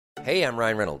Hey, I'm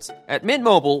Ryan Reynolds. At Mint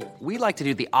Mobile, we like to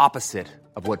do the opposite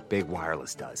of what Big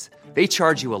Wireless does. They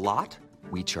charge you a lot,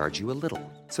 we charge you a little.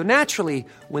 So naturally,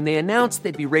 when they announced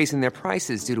they'd be raising their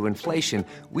prices due to inflation,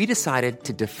 we decided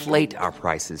to deflate our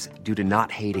prices due to not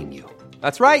hating you.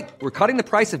 That's right. We're cutting the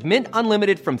price of Mint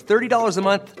Unlimited from $30 a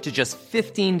month to just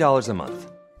 $15 a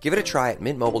month. Give it a try at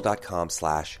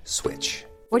mintmobile.com/switch.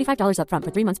 $45 up front for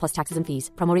 3 months plus taxes and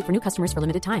fees. Promo rate for new customers for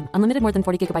limited time. Unlimited more than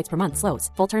 40 gigabytes per month. Slows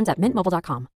full terms at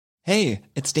mintmobile.com. Hey,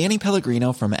 it's Danny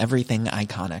Pellegrino from Everything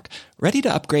Iconic. Ready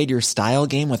to upgrade your style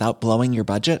game without blowing your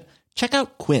budget? Check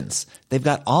out Quince. They've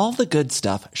got all the good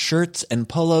stuff, shirts and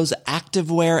polos,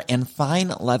 activewear, and fine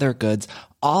leather goods,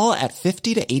 all at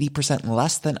 50 to 80%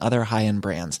 less than other high-end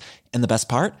brands. And the best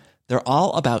part? They're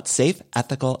all about safe,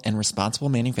 ethical, and responsible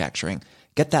manufacturing.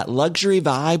 Get that luxury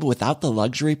vibe without the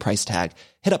luxury price tag.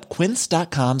 Hit up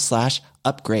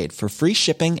quince.com/upgrade for free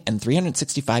shipping and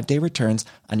 365-day returns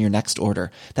on your next order.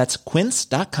 That's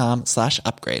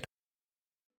quince.com/upgrade.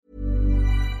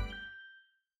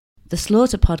 The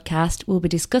Slaughter podcast will be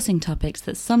discussing topics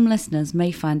that some listeners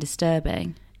may find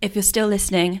disturbing. If you're still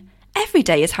listening, every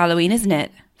day is Halloween, isn't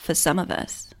it? For some of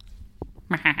us.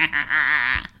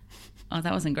 Oh,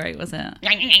 that wasn't great, was it?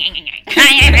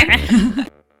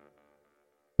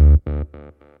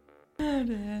 Oh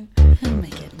my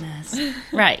goodness.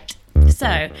 Right.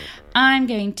 So I'm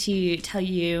going to tell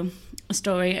you a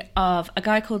story of a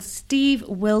guy called Steve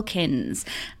Wilkins.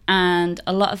 And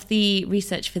a lot of the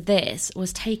research for this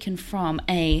was taken from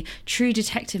a True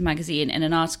Detective magazine in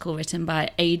an article written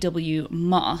by A.W.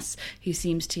 Moss, who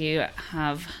seems to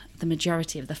have the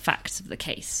majority of the facts of the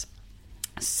case.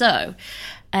 So,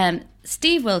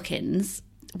 Steve Wilkins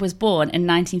was born in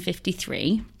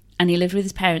 1953 and he lived with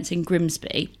his parents in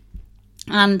Grimsby.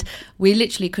 And we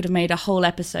literally could have made a whole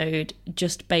episode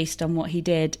just based on what he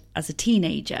did as a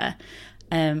teenager.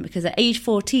 Because at age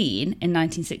 14 in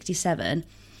 1967,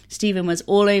 Stephen was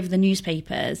all over the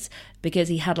newspapers because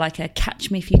he had like a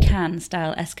Catch Me If You Can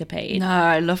style escapade. No,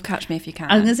 I love Catch Me If You Can.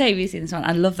 I was going to say, have you seen this one?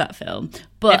 I love that film.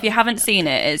 But if you haven't seen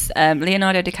it, it's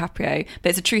Leonardo DiCaprio, but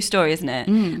it's a true story, isn't it?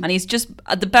 And he's just,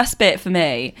 the best bit for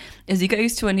me is he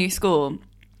goes to a new school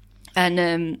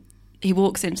and he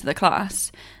walks into the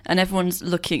class and everyone's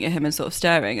looking at him and sort of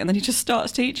staring, and then he just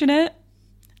starts teaching it.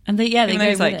 And they go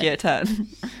he's like it. year 10.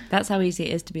 That's how easy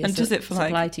it is to be a does it for supply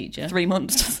like teacher. 3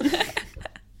 months, doesn't it?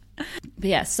 But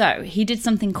yeah, so he did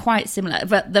something quite similar.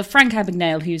 But the Frank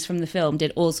Abagnale, who's from the film,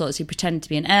 did all sorts. He pretended to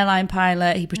be an airline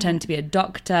pilot, he pretended to be a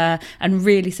doctor, and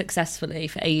really successfully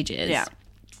for ages. Yeah.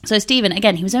 So Stephen,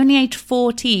 again, he was only age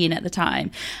 14 at the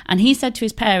time, and he said to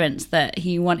his parents that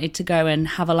he wanted to go and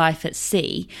have a life at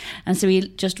sea. And so he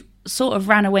just sort of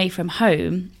ran away from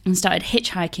home and started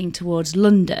hitchhiking towards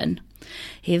London.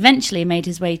 He eventually made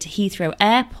his way to Heathrow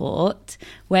Airport,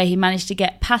 where he managed to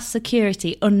get past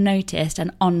security unnoticed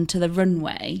and onto the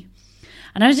runway.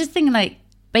 And I was just thinking, like,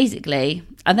 basically,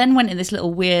 I then went in this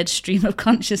little weird stream of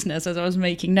consciousness as I was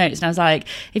making notes. And I was like,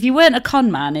 if you weren't a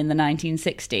con man in the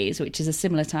 1960s, which is a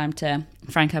similar time to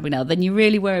Frank Abagnale, then you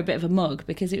really were a bit of a mug,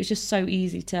 because it was just so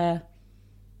easy to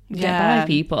get by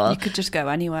people. You could just go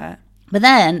anywhere. But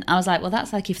then I was like, well,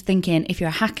 that's like if you're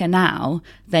a hacker now,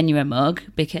 then you're a mug,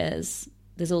 because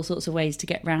there's all sorts of ways to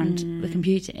get around the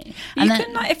computer. And you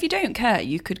can, like, if you don't care,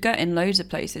 you could get in loads of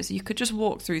places. You could just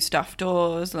walk through staff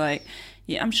doors. Like,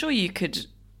 yeah, I'm sure you could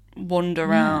wander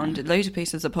around. Loads of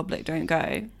places the public don't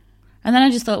go. And then I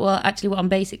just thought, well, actually what I'm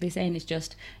basically saying is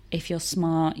just, if you're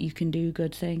smart, you can do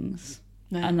good things.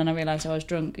 No. And then I realised I was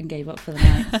drunk and gave up for the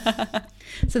night.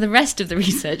 So the rest of the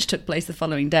research took place the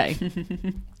following day.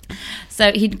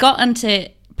 So he'd got onto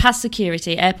past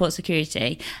security, airport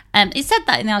security. It said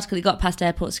that in the article he got past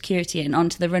airport security and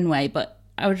onto the runway, but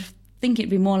I would think it'd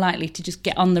be more likely to just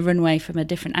get on the runway from a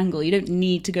different angle. You don't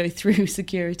need to go through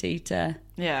security to...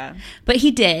 Yeah. But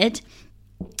he did.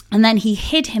 And then he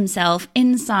hid himself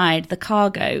inside the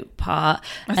cargo part.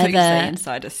 I thought you were saying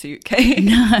inside a suitcase.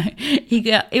 No,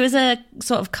 it was a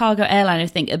sort of cargo airliner, I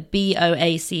think, a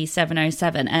BOAC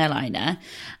 707 airliner.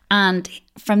 And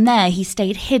from there, he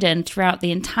stayed hidden throughout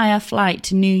the entire flight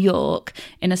to New York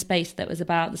in a space that was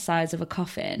about the size of a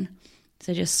coffin.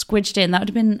 So just squidged in. That would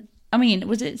have been, I mean,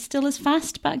 was it still as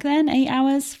fast back then? 8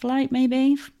 hours flight,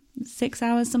 maybe? 6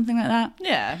 hours, something like that?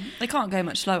 Yeah, they can't go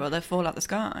much slower. They'll fall out the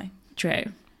sky. True.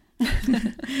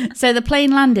 So the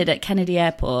plane landed at Kennedy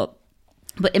Airport,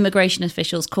 but immigration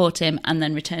officials caught him and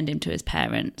then returned him to his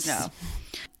parents. No.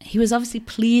 He was obviously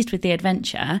pleased with the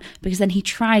adventure, because then he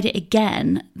tried it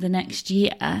again the next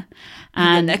year.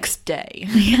 And the next day.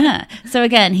 Yeah. So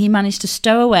again, he managed to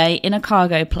stow away in a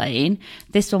cargo plane.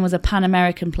 This one was a Pan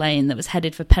American plane that was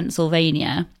headed for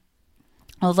Pennsylvania.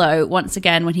 Although, once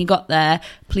again, when he got there,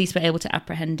 police were able to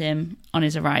apprehend him on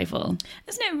his arrival.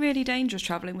 Isn't it really dangerous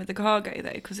travelling with the cargo, though?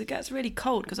 Because it gets really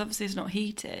cold, because obviously it's not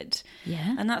heated.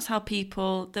 Yeah. And that's how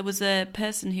people... There was a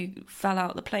person who fell out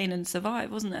of the plane and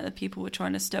survived, wasn't there? That people were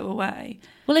trying to stow away.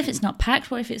 Well, if it's not packed,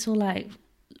 what if it's all like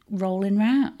rolling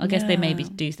round? I guess they Yeah. maybe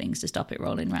do things to stop it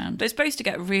rolling round. But it's supposed to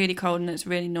get really cold and it's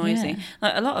really noisy. Yeah.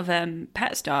 Like a lot of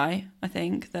pets die, I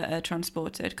think, that are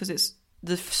transported because it's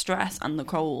the stress and the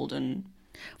cold and...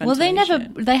 Well, they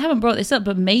ventilation. haven't brought this up,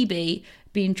 but maybe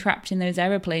being trapped in those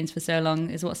aeroplanes for so long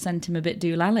is what sent him a bit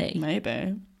doolally. Maybe.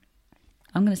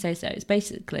 I'm going to say so. It's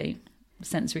basically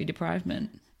sensory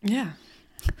deprivement. Yeah.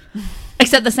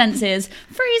 Except the sense is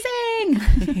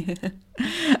freezing.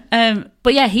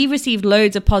 But yeah, he received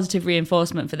loads of positive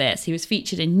reinforcement for this. He was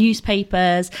featured in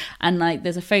newspapers, and like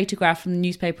there's a photograph from the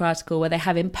newspaper article where they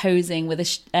have him posing with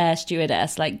a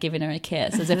stewardess, like giving her a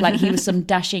kiss, as if like he was some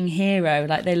dashing hero.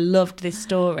 Like they loved this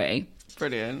story.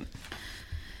 Brilliant.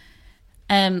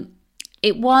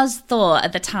 It was thought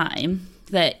at the time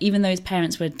that even though his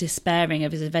parents were despairing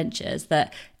of his adventures,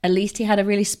 that at least he had a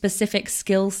really specific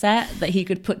skill set that he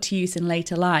could put to use in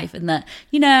later life, and that,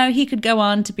 you know, he could go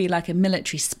on to be like a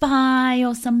military spy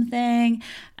or something.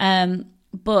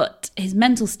 But his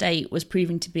mental state was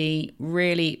proving to be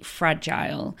really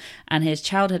fragile, and his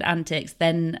childhood antics,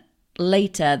 then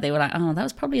later they were like, oh, that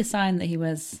was probably a sign that he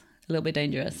was a little bit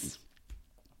dangerous.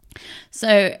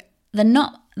 So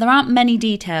there aren't many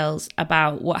details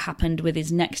about what happened with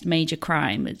his next major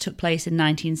crime. It took place in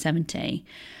 1970.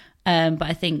 But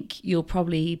I think you'll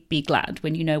probably be glad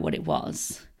when you know what it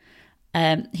was.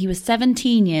 He was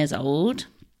 17 years old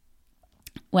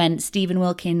when Stephen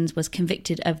Wilkins was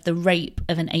convicted of the rape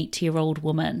of an 80-year-old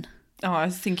woman. Oh, I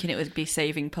was thinking it would be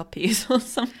saving puppies or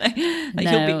something. Like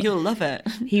No. you'll love it.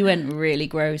 He went really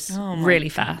gross, really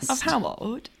fast. Of how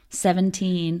old?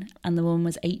 17, and the woman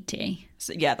was 80.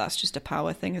 So, yeah, that's just a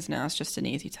power thing, isn't it? It's just an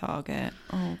easy target.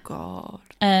 Oh, God.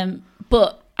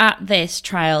 But at this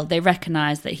trial, they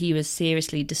recognised that he was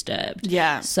seriously disturbed.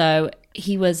 Yeah. So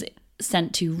he was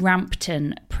sent to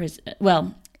Rampton Prison.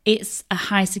 Well, it's a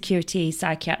high-security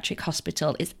psychiatric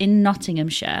hospital. It's in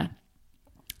Nottinghamshire.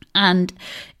 And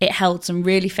it held some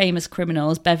really famous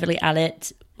criminals. Beverly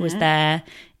Allitt was there.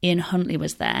 Ian Huntley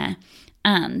was there.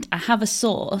 And I have a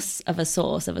source of a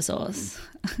source of a source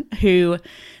who...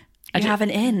 You have an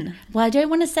in. Well, I don't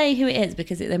want to say who it is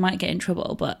because they might get in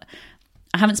trouble, but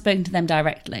I haven't spoken to them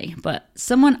directly. But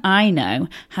someone I know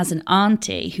has an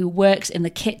auntie who works in the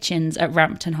kitchens at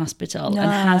Rampton Hospital and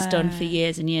has done for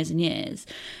years and years and years.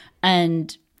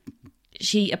 And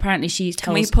she tells...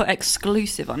 Can we put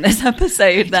exclusive on this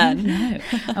episode then? No,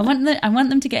 I want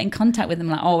them to get in contact with them.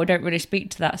 Like, oh, we don't really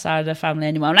speak to that side of the family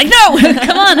anymore. I'm like, no,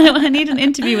 come on, I need an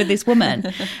interview with this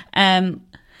woman.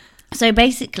 So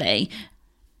basically,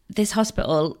 this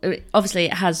hospital, obviously,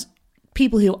 it has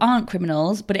people who aren't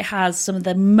criminals, but it has some of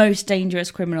the most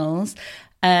dangerous criminals.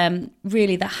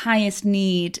 Really, the highest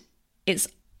need. It's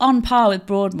on par with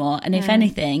Broadmoor, and if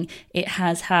anything, it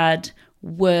has had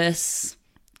worse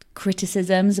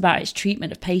criticisms about its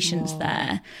treatment of patients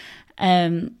there.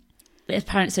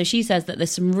 So she says that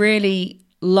there's some really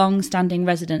long-standing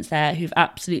residents there who've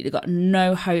absolutely got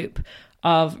no hope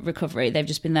of recovery. They've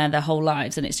just been there their whole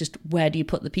lives, and it's just, where do you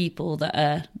put the people that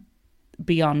are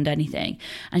beyond anything?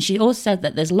 And she also said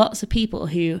that there's lots of people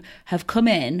who have come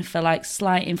in for like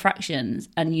slight infractions,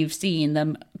 and you've seen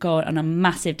them go on a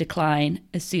massive decline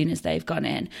as soon as they've gone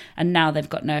in, and now they've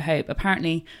got no hope.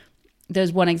 Apparently,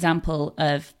 there's one example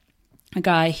of a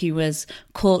guy who was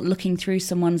caught looking through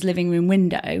someone's living room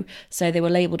window, so they were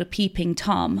labelled a peeping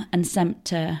Tom and sent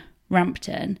to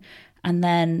Rampton, and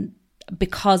then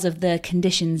because of the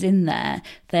conditions in there,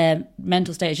 their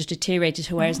mental state has just deteriorated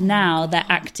to whereas now they're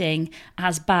acting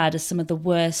as bad as some of the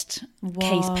worst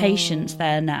case patients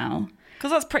there now.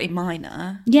 Because that's pretty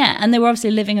minor. Yeah, and they were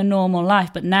obviously living a normal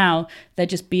life, but now they're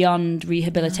just beyond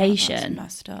rehabilitation.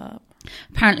 That's messed up.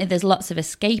 Apparently there's lots of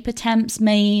escape attempts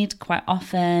made quite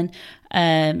often.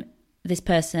 This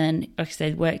person, like I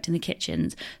said, worked in the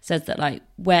kitchens, says that like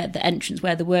where the entrance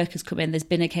where the workers come in, there's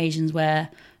been occasions where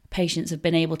patients have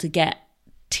been able to get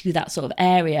to that sort of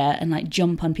area and like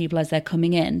jump on people as they're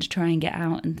coming in to try and get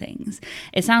out and things.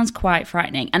 It sounds quite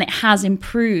frightening, and it has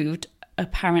improved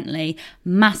apparently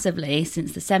massively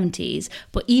since the 70s.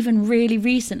 But even really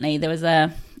recently, there was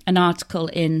an article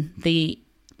in I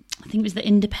think it was the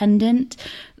Independent,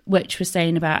 which was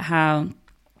saying about how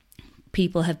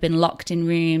people have been locked in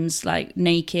rooms like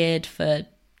naked for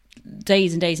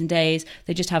days and days and days.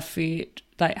 They just have food.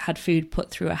 like had food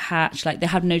put through a hatch. Like they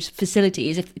had no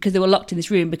facilities because they were locked in this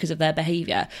room because of their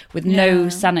behaviour, with no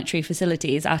sanitary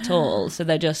facilities at all. So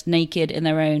they're just naked in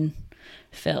their own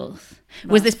filth.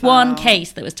 Was this one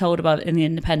case that was told about in the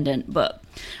Independent, but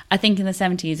I think in the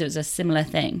 70s it was a similar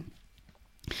thing.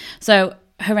 So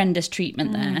horrendous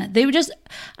treatment there. They were just,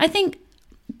 I think,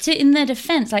 in their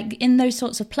defence, like in those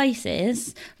sorts of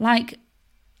places, like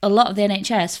a lot of the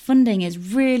NHS funding is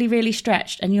really, really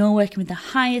stretched, and you're working with the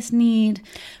highest need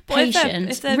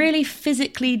patients, if they're really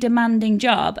physically demanding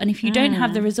job, and if you don't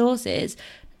have the resources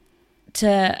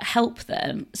to help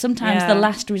them, sometimes the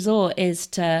last resort is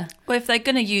to... Well, if they're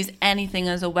going to use anything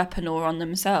as a weapon or on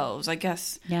themselves, I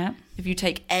guess, if you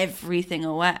take everything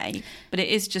away, but it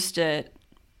is just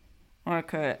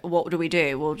what do we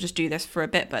do? We'll just do this for a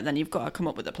bit, but then you've got to come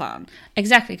up with a plan.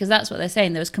 Exactly, because that's what they're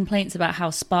saying. There was complaints about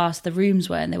how sparse the rooms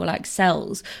were, and they were like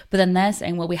cells. But then they're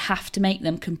saying, well, we have to make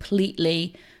them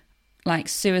completely like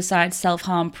suicide,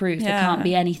 self-harm proof. There can't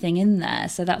be anything in there.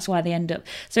 So that's why they end up...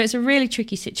 So it's a really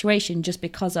tricky situation just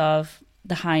because of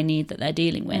the high need that they're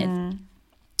dealing with.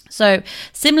 So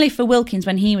similarly for Wilkins,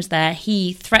 when he was there,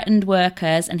 he threatened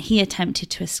workers and he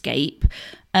attempted to escape.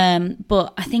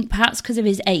 But I think perhaps because of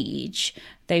his age,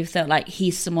 they felt like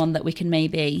he's someone that we can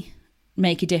maybe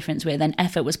make a difference with, and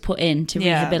effort was put into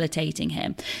rehabilitating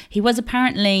him. He was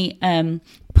apparently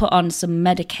put on some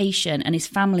medication, and his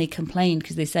family complained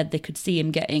because they said they could see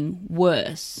him getting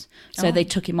worse. So they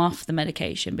took him off the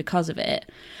medication because of it.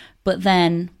 But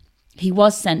then he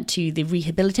was sent to the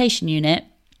rehabilitation unit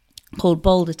called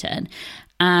Balderton,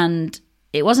 and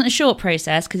it wasn't a short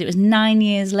process because it was 9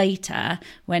 years later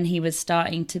when he was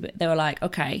starting to... They were like,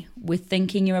 okay, we're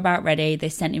thinking you're about ready. They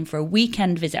sent him for a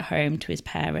weekend visit home to his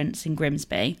parents in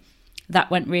Grimsby. That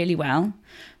went really well.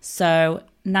 So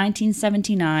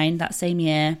 1979, that same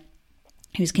year,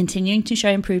 he was continuing to show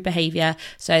improved behaviour.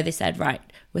 So they said, right,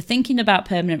 we're thinking about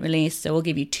permanent release, so we'll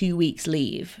give you 2 weeks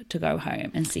leave to go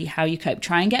home and see how you cope.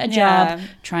 Try and get a job,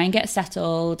 try and get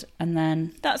settled, and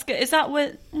then... That's good. Is that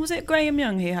what... Was it Graham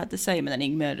Young who had the same and then he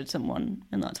murdered someone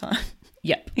in that time?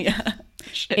 Yep. Yeah.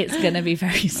 It's going to be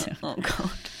very soon. Oh,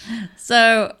 God.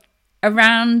 So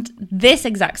around this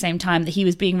exact same time that he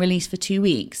was being released for 2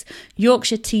 weeks,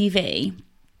 Yorkshire TV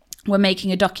were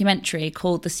making a documentary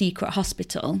called The Secret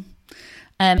Hospital.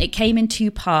 It came in 2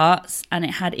 parts, and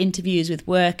it had interviews with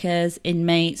workers,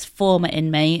 inmates, former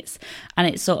inmates, and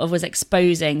it sort of was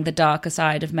exposing the darker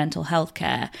side of mental health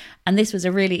care. And this was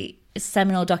a really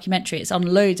seminal documentary. It's on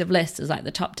loads of lists as like the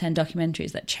top 10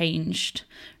 documentaries that changed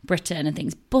Britain and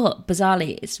things. But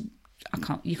bizarrely,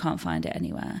 you can't find it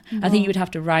anywhere. I think you would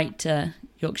have to write to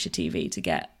Yorkshire TV to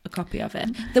get a copy of it.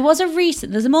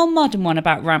 There's a more modern one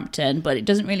about Rampton, but it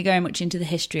doesn't really go much into the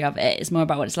history of it. It's more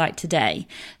about what it's like today.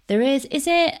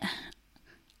 I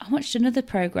watched another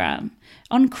programme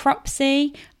on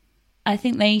Cropsey. I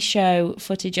think they show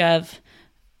footage of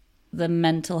the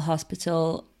mental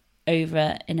hospital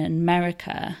over in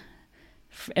America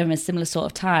in a similar sort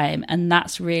of time, and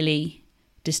that's really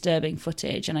disturbing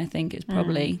footage, and I think it's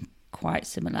probably quite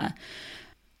similar.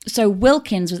 So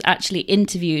Wilkins was actually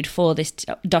interviewed for this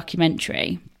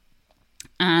documentary,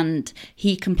 and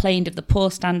he complained of the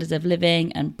poor standards of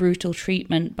living and brutal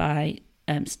treatment by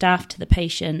staff to the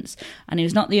patients, and he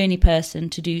was not the only person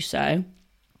to do so.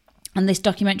 And this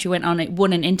documentary went on, it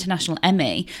won an international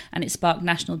Emmy, and it sparked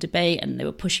national debate, and they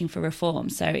were pushing for reform.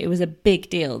 So it was a big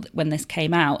deal when this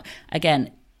came out.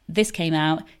 Again, this came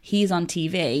out, he's on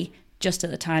TV just at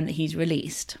the time that he's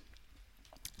released.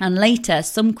 And later,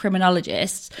 some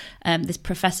criminologists, this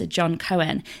Professor John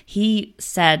Cohen, he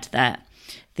said that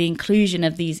the inclusion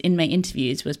of these inmate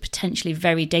interviews was potentially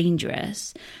very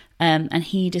dangerous. And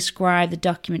he described the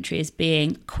documentary as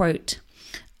being, quote,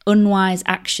 unwise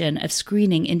action of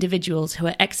screening individuals who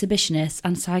are exhibitionists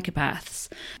and psychopaths.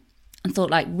 And thought,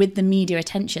 like, with the media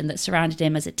attention that surrounded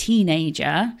him as a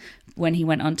teenager when he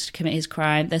went on to commit his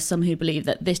crime, there's some who believe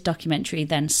that this documentary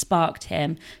then sparked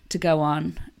him to go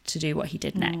on to do what he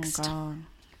did next. Oh, God.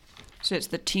 So it's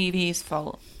the TV's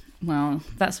fault. Well,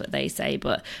 that's what they say,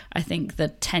 but I think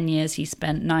the 9 years he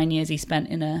spent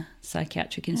in a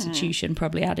psychiatric institution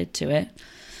probably added to it.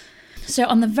 So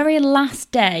on the very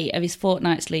last day of his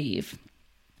fortnight's leave,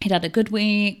 he'd had a good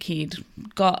week, he'd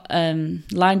got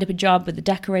lined up a job with a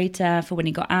decorator for when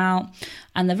he got out,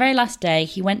 and the very last day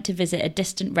he went to visit a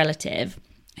distant relative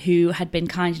who had been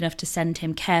kind enough to send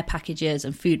him care packages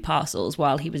and food parcels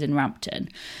while he was in Rampton.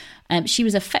 She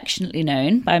was affectionately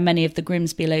known by many of the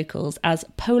Grimsby locals as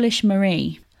Polish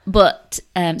Marie. But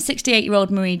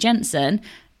 68-year-old Marie Jensen,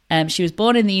 She was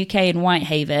born in the UK in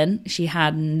Whitehaven. She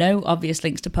had no obvious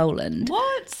links to Poland.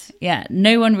 What? Yeah,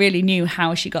 no one really knew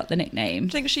how she got the nickname. I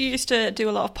think she used to do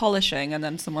a lot of polishing and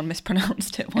then someone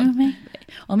mispronounced it Oh, once. maybe.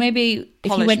 Or maybe if you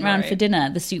Polish went round Murray. for dinner,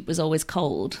 the soup was always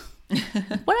cold.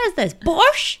 What is this?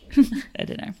 Borscht? I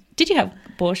don't know. Did you have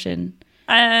borscht in?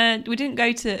 We didn't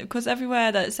go to, because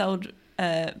everywhere that sold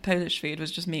Polish food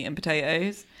was just meat and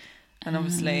potatoes. And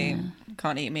obviously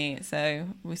can't eat meat, so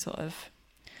we sort of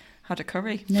had a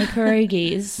curry. No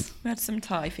pierogies. We had some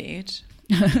Thai food.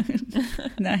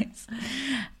 Nice.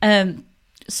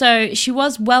 So she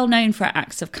was well known for her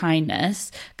acts of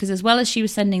kindness, because as well as she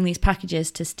was sending these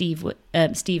packages to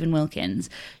Stephen Wilkins,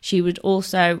 she would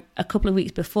also, a couple of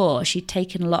weeks before, she'd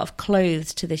taken a lot of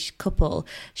clothes to this couple.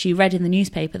 She read in the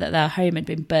newspaper that their home had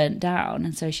been burnt down,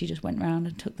 and so she just went round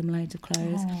and took them loads of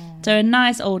clothes. So a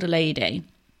nice older lady.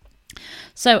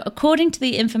 So according to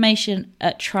the information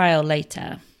at trial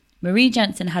later, Marie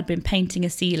Jensen had been painting a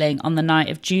ceiling on the night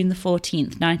of June the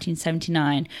 14th,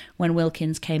 1979, when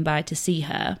Wilkins came by to see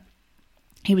her.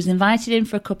 He was invited in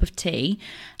for a cup of tea,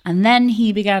 and then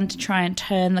he began to try and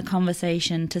turn the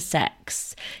conversation to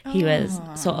sex. He was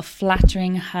sort of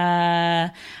flattering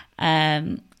her,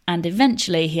 and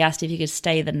eventually he asked if he could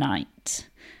stay the night.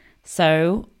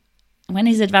 So when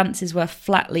his advances were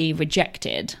flatly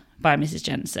rejected by Mrs.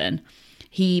 Jensen,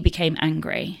 he became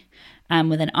angry. And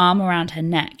with an arm around her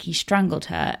neck, he strangled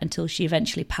her until she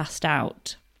eventually passed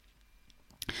out.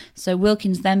 So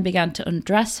Wilkins then began to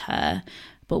undress her,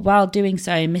 but while doing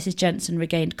so, Mrs. Jensen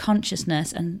regained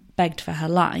consciousness and begged for her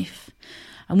life.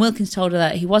 And Wilkins told her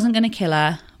that he wasn't going to kill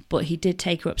her, but he did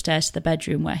take her upstairs to the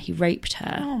bedroom where he raped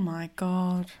her. Oh my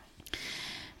God.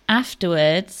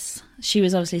 Afterwards, she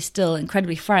was obviously still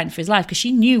incredibly frightened for his life, because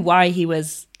she knew why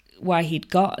he'd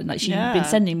got, like she'd been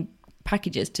sending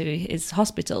packages to his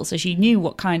hospital, so she knew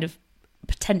what kind of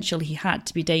potential he had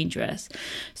to be dangerous.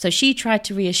 So she tried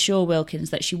to reassure Wilkins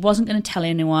that she wasn't going to tell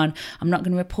anyone. I'm not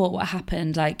going to report what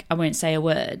happened, like I won't say a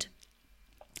word.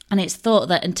 And it's thought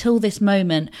that until this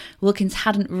moment, Wilkins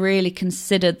hadn't really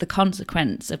considered the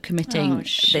consequence of committing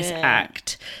this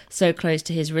act so close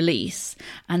to his release.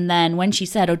 And then when she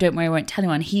said, "Oh, don't worry, I won't tell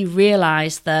anyone," he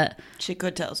realised that she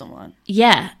could tell someone.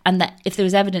 Yeah, and that if there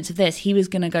was evidence of this, he was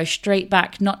going to go straight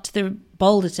back, not to the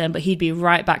Balderton, but he'd be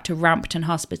right back to Rampton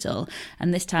Hospital,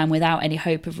 and this time without any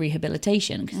hope of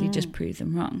rehabilitation, because he'd just proved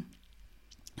them wrong.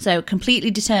 So,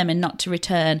 completely determined not to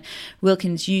return,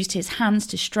 Wilkins used his hands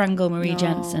to strangle Marie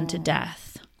Jensen to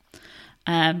death.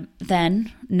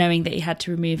 Then, knowing that he had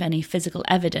to remove any physical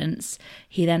evidence,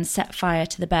 he then set fire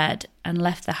to the bed and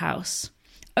left the house,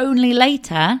 only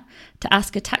later to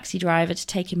ask a taxi driver to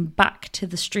take him back to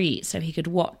the street so he could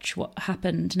watch what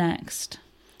happened next.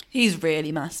 He's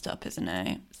really messed up, isn't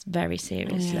he? Very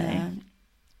seriously.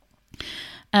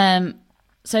 Yeah.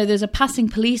 So there's a passing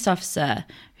police officer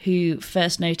who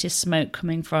first noticed smoke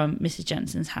coming from Mrs.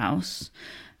 Jensen's house,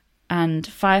 and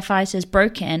firefighters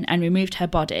broke in and removed her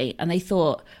body, and they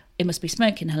thought it must be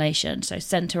smoke inhalation, so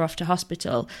sent her off to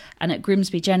hospital, and at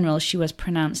Grimsby General she was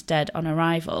pronounced dead on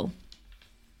arrival.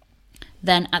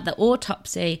 Then at the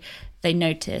autopsy they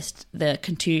noticed the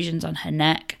contusions on her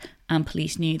neck, and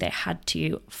police knew they had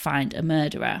to find a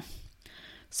murderer.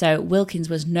 So Wilkins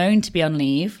was known to be on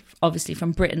leave, obviously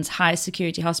from Britain's highest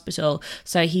security hospital,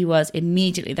 so he was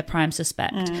immediately the prime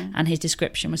suspect, and his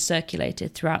description was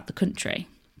circulated throughout the country.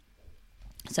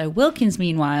 So Wilkins,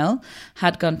 meanwhile,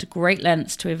 had gone to great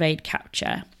lengths to evade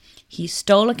capture. He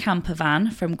stole a camper van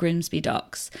from Grimsby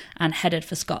Docks and headed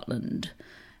for Scotland.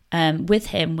 With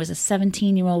him was a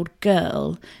 17-year-old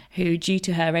girl who, due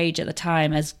to her age at the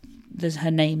time, as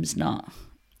her name's not...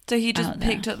 So he just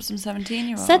picked up some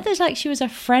 17-year-olds? Said that like she was a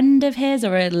friend of his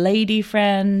or a lady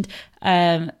friend.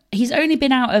 He's only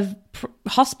been out of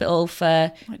hospital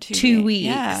for like 2 weeks.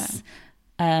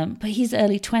 Yeah. But he's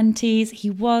early 20s. He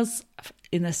was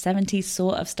in the 70s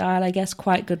sort of style, I guess,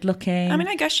 quite good looking. I mean,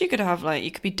 I guess you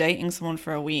could be dating someone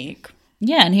for a week.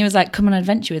 Yeah, and he was like, "Come on an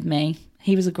adventure with me."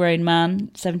 He was a grown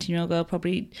man, 17-year-old girl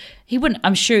probably.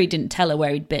 I'm sure he didn't tell her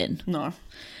where he'd been. No.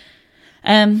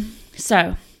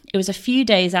 So... It was a few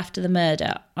days after the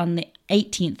murder, on the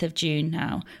 18th of June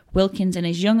now, Wilkins and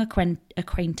his young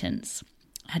acquaintance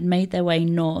had made their way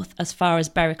north as far as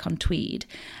Berwick-on-Tweed,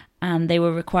 and they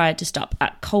were required to stop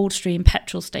at Coldstream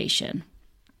petrol station.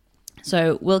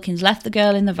 So Wilkins left the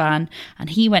girl in the van,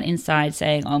 and he went inside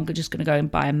saying, "I'm just going to go and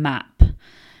buy a map."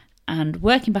 And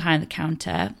working behind the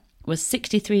counter was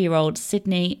 63-year-old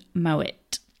Sydney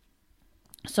Mowat.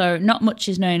 So not much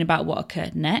is known about what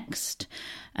occurred next.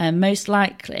 Most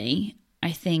likely,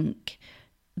 I think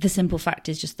the simple fact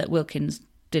is just that Wilkins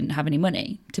didn't have any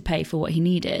money to pay for what he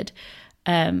needed.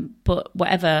 But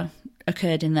whatever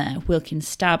occurred in there, Wilkins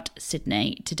stabbed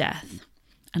Sidney to death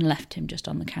and left him just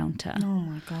on the counter. Oh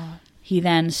my God. He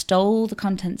then stole the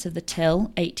contents of the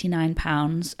till,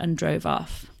 £89, and drove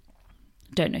off.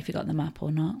 Don't know if he got the map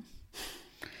or not.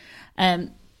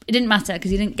 It didn't matter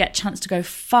because he didn't get a chance to go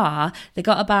far. They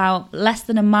got about less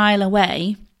than a mile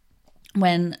away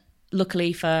when,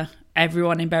 luckily for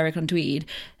everyone in Berwick-on-Tweed,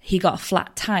 he got a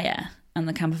flat tyre and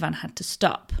the camper van had to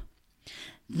stop.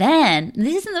 Then,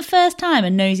 this isn't the first time a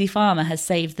nosy farmer has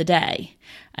saved the day.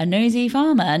 A nosy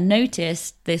farmer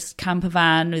noticed this camper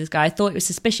van with this guy, thought it was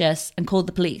suspicious, and called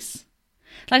the police.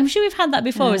 Like, I'm sure we've had that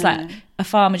before. It's like a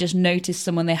farmer just noticed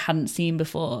someone they hadn't seen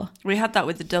before. We had that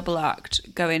with the double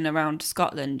act going around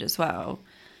Scotland as well,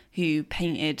 who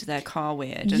painted their car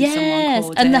weird. And someone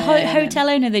called and the in hotel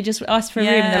owner, they just asked for a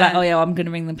room and they're like, oh yeah, I'm going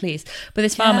to ring the police. But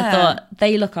this farmer thought,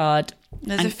 they look odd.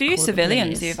 There's a few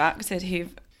civilians who've acted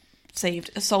who've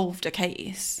solved a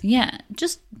case. Yeah,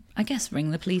 just, I guess,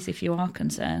 ring the police if you are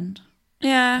concerned.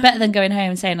 Yeah. Better than going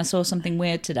home and saying, I saw something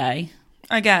weird today.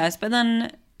 I guess. But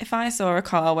then if I saw a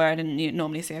car where I didn't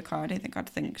normally see a car, I don't think I'd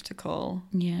think to call.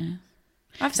 Yeah.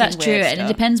 That's true. And it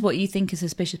depends what you think a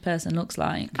suspicious person looks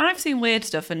like. I've seen weird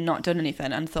stuff and not done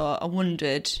anything and thought, I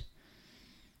wondered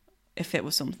if it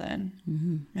was something.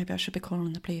 Mm-hmm. Maybe I should be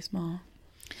calling the police more.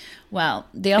 Well,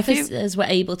 the officers were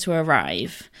able to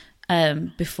arrive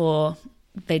before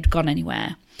they'd gone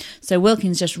anywhere. So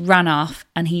Wilkins just ran off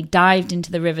and he dived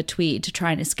into the River Tweed to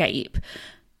try and escape.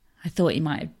 I thought he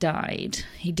might have died.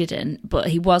 He didn't, but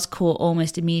he was caught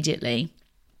almost immediately.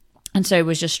 And so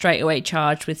was just straight away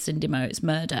charged with Cindy Mowatt's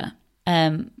murder.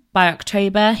 By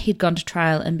October, he'd gone to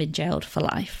trial and been jailed for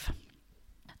life.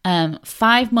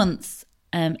 5 months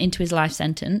into his life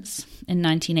sentence in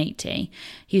 1980,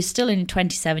 he was still only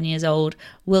 27 years old.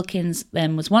 Wilkins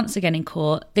then was once again in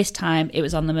court. This time it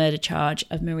was on the murder charge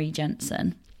of Marie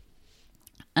Jensen.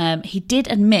 He did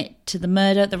admit to the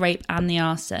murder, the rape and the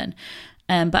arson.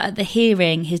 But at the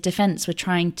hearing, his defence were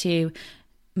trying to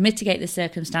mitigate the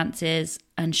circumstances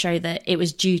and show that it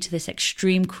was due to this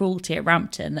extreme cruelty at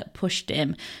Rampton that pushed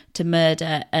him to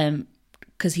murder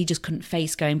because he just couldn't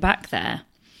face going back there.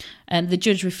 The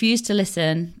judge refused to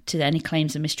listen to any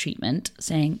claims of mistreatment,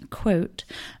 saying, quote,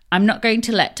 "I'm not going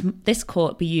to let this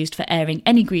court be used for airing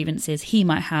any grievances he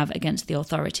might have against the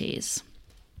authorities."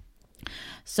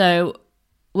 So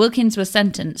Wilkins was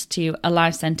sentenced to a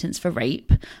life sentence for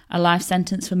rape, a life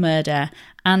sentence for murder,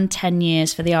 and 10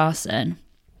 years for the arson.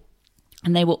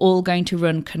 And they were all going to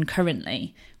run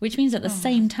concurrently, which means at the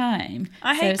same time.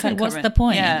 I hate it's like, concurrent. what's the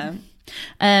point?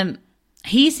 Yeah.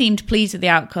 He seemed pleased with the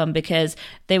outcome because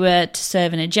they were to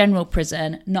serve in a general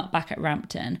prison, not back at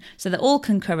Rampton. So they're all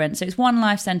concurrent. So it's one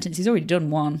life sentence. He's already done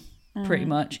one, pretty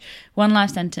much. One life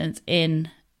sentence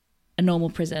in a normal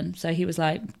prison. So he was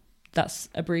like, that's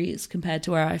a breeze compared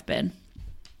to where I've been.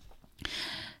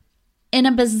 In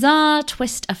a bizarre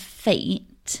twist of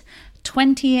fate,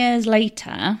 20 years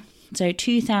later, so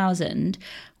 2000,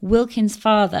 Wilkins'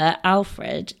 father,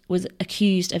 Alfred, was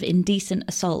accused of indecent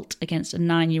assault against a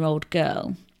 9-year-old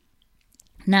girl.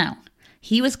 Now,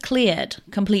 he was cleared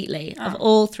completely of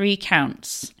all 3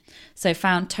 counts, so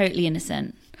found totally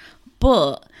innocent.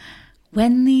 But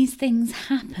when these things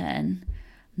happen,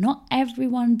 not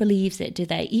everyone believes it, do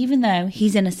they? Even though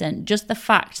he's innocent, just the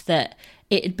fact that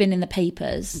it had been in the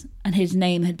papers and his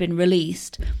name had been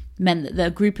released meant that the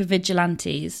group of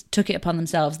vigilantes took it upon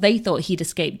themselves. They thought he'd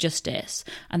escaped justice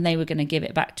and they were going to give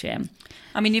it back to him.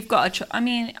 I mean, you've got to...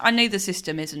 I know the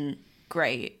system isn't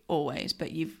great always,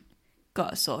 but you've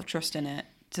got to sort of trust in it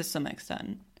to some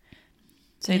extent,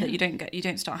 so that you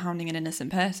don't start hounding an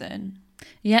innocent person.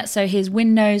 Yeah, so his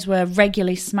windows were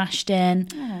regularly smashed in,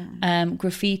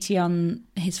 graffiti on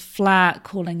his flat,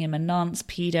 calling him a nonce,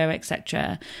 pedo,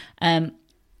 etc.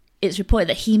 It's reported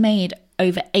that he made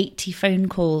over 80 phone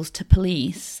calls to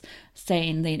police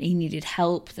saying that he needed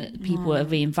help, that people were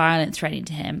being violent, threatening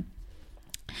to him.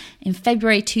 In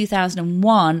February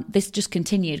 2001, this just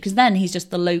continued, because then he's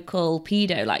just the local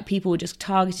pedo, like people were just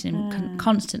targeting him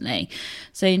constantly.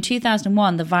 So in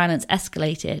 2001, the violence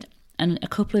escalated and a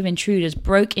couple of intruders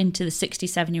broke into the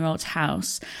 67-year-old's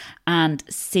house and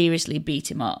seriously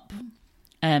beat him up.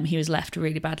 He was left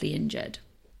really badly injured.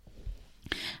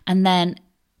 And then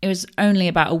it was only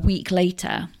about a week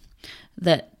later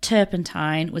that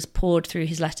turpentine was poured through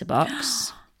his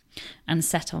letterbox and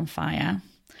set on fire.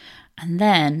 And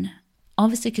then,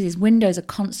 obviously, because his windows are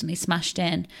constantly smashed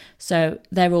in, so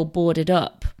they're all boarded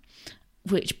up,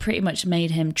 which pretty much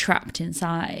made him trapped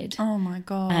inside. Oh, my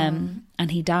God.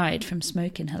 And he died from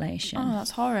smoke inhalation. Oh,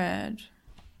 that's horrid.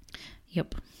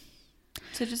 Yep.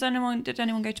 So did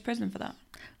anyone go to prison for that?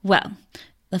 Well,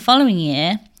 The following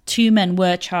year, 2 men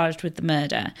were charged with the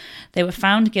murder. They were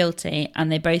found guilty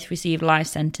and they both received life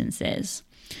sentences.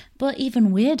 But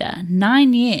even weirder,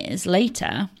 9 years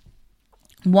later,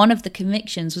 one of the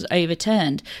convictions was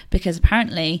overturned because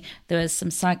apparently there was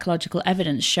some psychological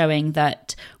evidence showing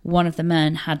that one of the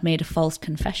men had made a false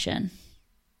confession.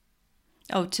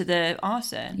 Oh, to the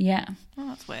arson? Yeah. Oh,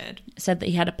 that's weird. Said that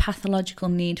he had a pathological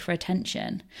need for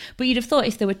attention. But you'd have thought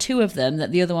if there were 2 of them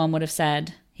that the other one would have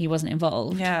said he wasn't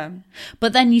involved. Yeah.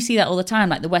 But then you see that all the time,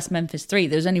 like the West Memphis 3.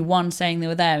 There was only 1 saying they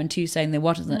were there and 2 saying they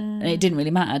wasn't. And it didn't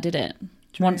really matter, did it?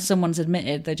 True. Once someone's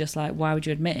admitted, they're just like, why would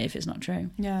you admit it if it's not true?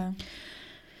 Yeah.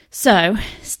 So,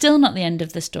 still not the end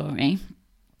of the story.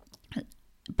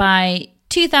 By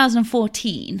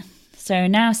 2014, so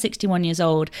now 61 years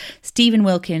old, Stephen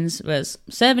Wilkins was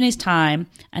serving his time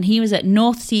and he was at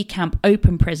North Sea Camp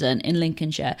Open Prison in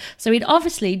Lincolnshire. So he'd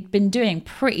obviously been doing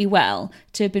pretty well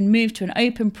to have been moved to an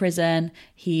open prison.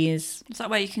 Is that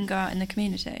where you can go out in the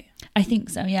community? I think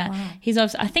so, yeah. Wow. He's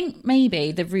obviously, I think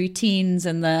maybe the routines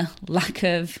and the lack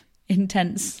of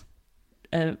intense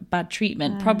bad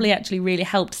treatment probably actually really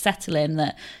helped settle in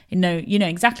that you know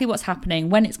exactly what's happening,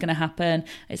 when it's going to happen.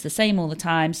 It's the same all the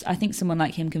time. So I think someone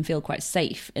like him can feel quite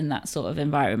safe in that sort of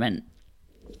environment.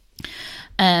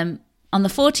 On the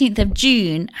 14th of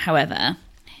June, however,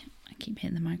 I keep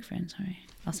hitting the microphone, sorry.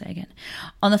 I'll say it again.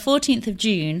 On the 14th of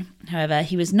June, however,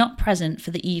 he was not present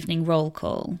for the evening roll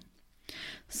call.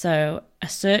 So a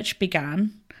search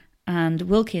began and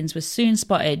Wilkins was soon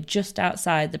spotted just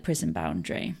outside the prison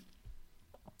boundary.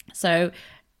 So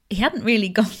he hadn't really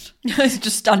gone. He was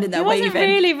just standing there waving. He wasn't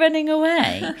really running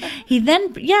away. He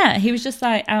was just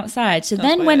like outside. So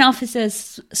then when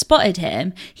officers spotted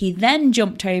him, he then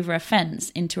jumped over a fence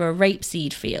into a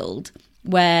rapeseed field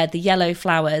where the yellow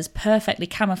flowers perfectly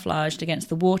camouflaged against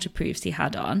the waterproofs he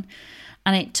had on.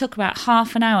 And it took about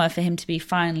half an hour for him to be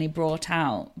finally brought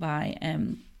out by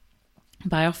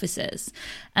officers.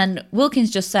 And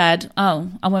Wilkins just said, I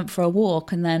went for a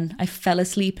walk and then I fell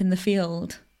asleep in the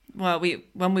field. Well,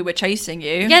 when we were chasing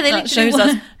you, yeah, that shows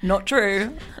us not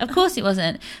true. Of course it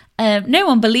wasn't. No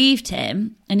one believed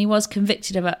him, and he was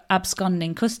convicted of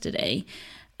absconding custody.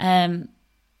 But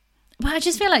I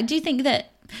just feel like, do you think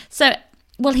that... So,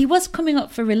 well, he was coming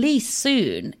up for release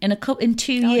soon, in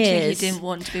 2 years. He didn't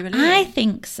want to be released? I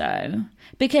think so.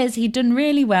 Because he'd done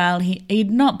really well.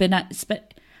 He'd not been...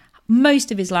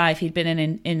 most of his life, he'd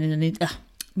been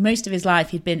most of his life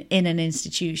he'd been in an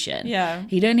institution. Yeah.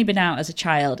 He'd only been out as a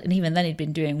child, and even then he'd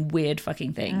been doing weird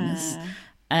fucking things.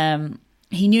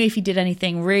 He knew if he did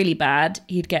anything really bad,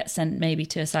 he'd get sent maybe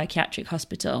to a psychiatric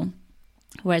hospital,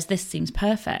 whereas this seems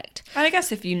perfect. And I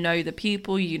guess if you know the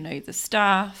people, you know the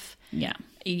staff. Yeah.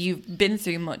 You've been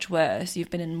through much worse.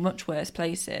 You've been in much worse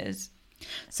places.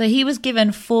 So he was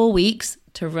given 4 weeks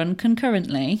to run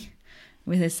concurrently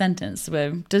with his sentence, so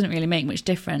it doesn't really make much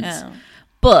difference. Oh.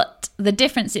 But the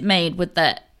difference it made was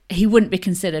that he wouldn't be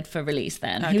considered for release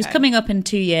then. Okay. He was coming up in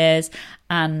 2 years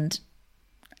and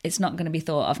it's not going to be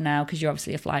thought of now because you're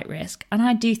obviously a flight risk. And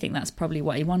I do think that's probably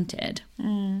what he wanted.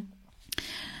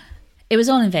 It was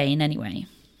all in vain anyway.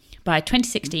 By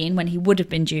 2016, when he would have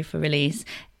been due for release,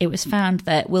 it was found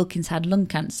that Wilkins had lung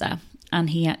cancer and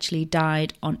he actually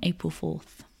died on April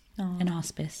 4th in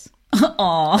hospice.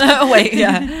 Oh, wait,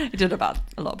 yeah. He did a lot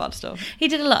of bad stuff. He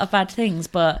did a lot of bad things,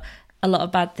 but a lot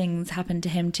of bad things happened to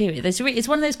him too. It's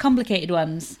one of those complicated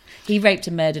ones. He raped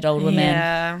and murdered old women.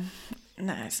 Yeah.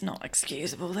 No, it's not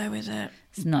excusable though, is it?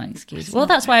 It's not excusable. Well,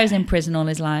 that's why he was in prison all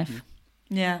his life.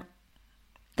 Yeah.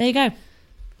 There you go.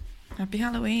 Happy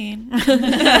Halloween.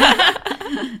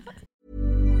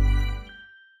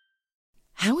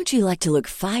 How would you like to look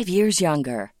 5 years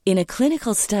younger? In a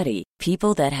clinical study,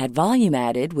 people that had volume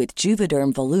added with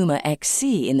Juvederm Voluma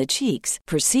XC in the cheeks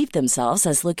perceived themselves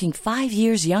as looking 5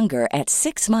 years younger at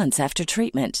 6 months after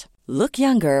treatment. Look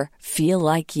younger, feel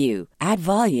like you. Add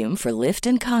volume for lift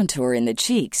and contour in the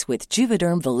cheeks with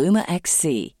Juvederm Voluma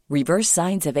XC. Reverse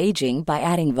signs of aging by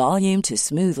adding volume to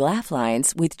smooth laugh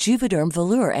lines with Juvederm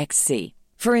Volure XC.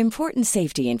 For important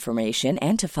safety information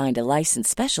and to find a licensed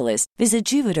specialist, visit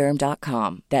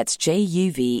Juvederm.com. That's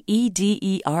JUVEDERM.com.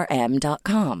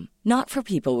 Not for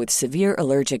people with severe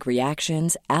allergic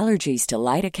reactions, allergies to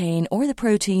lidocaine, or the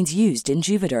proteins used in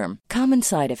Juvederm. Common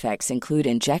side effects include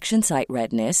injection site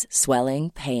redness,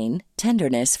 swelling, pain,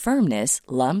 tenderness, firmness,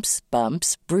 lumps,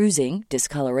 bumps, bruising,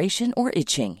 discoloration, or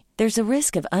itching. There's a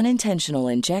risk of unintentional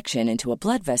injection into a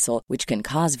blood vessel, which can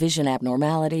cause vision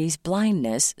abnormalities,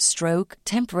 blindness, stroke,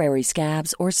 temporary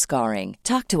scabs, or scarring.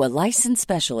 Talk to a licensed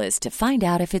specialist to find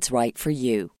out if it's right for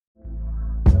you.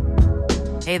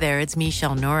 Hey there, it's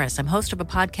Michelle Norris. I'm host of a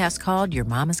podcast called Your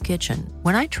Mama's Kitchen.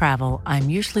 When I travel, I'm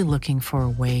usually looking for a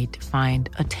way to find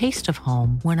a taste of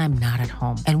home when I'm not at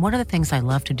home. And one of the things I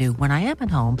love to do when I am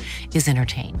at home is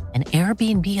entertain. And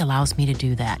Airbnb allows me to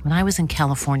do that. When I was in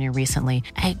California recently,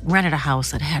 I rented a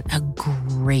house that had a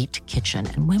great kitchen.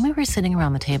 And when we were sitting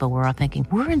around the table, we were all thinking,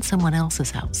 we're in someone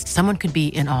else's house. Someone could be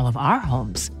in all of our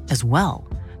homes as well.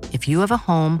 If you have a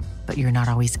home, but you're not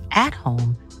always at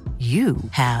home, you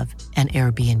have an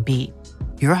Airbnb.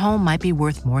 Your home might be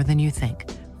worth more than you think.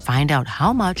 Find out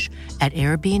how much at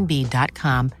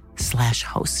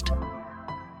airbnb.com/host.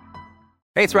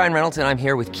 Hey, it's Ryan Reynolds, and I'm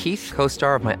here with Keith,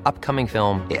 co-star of my upcoming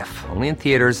film, If, only in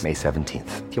theaters May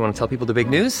 17th. Do you want to tell people the big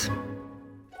news?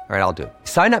 All right, I'll do it.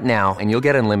 Sign up now and you'll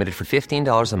get unlimited for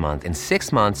 $15 a month and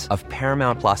 6 months of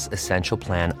Paramount Plus Essential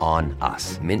Plan on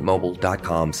us.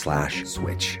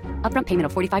 MintMobile.com/switch. Upfront payment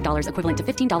of $45 equivalent to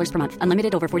 $15 per month.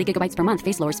 Unlimited over 40 gigabytes per month.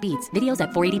 Face lower speeds. Videos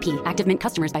at 480p. Active Mint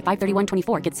customers by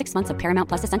 531.24 get 6 months of Paramount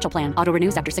Plus Essential Plan. Auto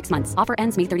renews after 6 months. Offer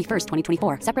ends May 31st,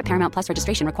 2024. Separate Paramount Plus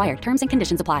registration required. Terms and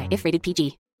conditions apply if rated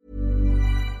PG.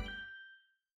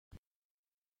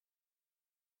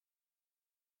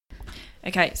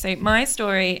 Okay, so my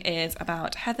story is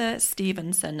about Heather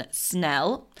Stevenson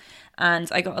Snell, and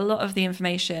I got a lot of the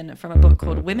information from a book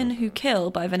called Women Who Kill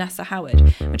by Vanessa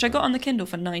Howard, which I got on the Kindle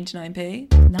for 99p.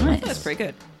 Nice. That's pretty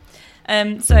good.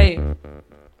 So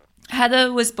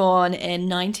Heather was born in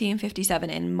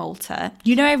 1957 in Malta.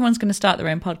 You know everyone's going to start their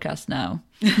own podcast now.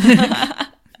 Yeah,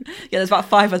 there's about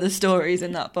 5 other stories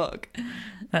in that book.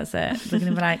 That's it. We're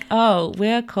going to be like, oh,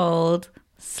 we're called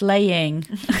Slaying.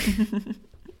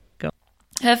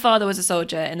 Her father was a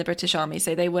soldier in the British Army,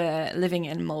 so they were living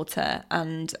in Malta,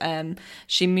 and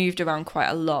she moved around quite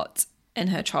a lot in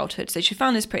her childhood. So she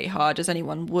found this pretty hard, as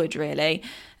anyone would really,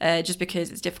 just because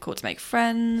it's difficult to make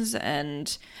friends,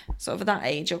 and sort of at that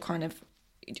age, you're kind of,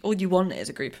 all you want is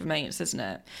a group of mates, isn't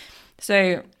it?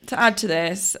 So to add to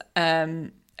this,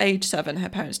 age 7, her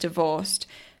parents divorced.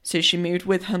 So she moved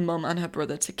with her mum and her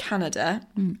brother to Canada.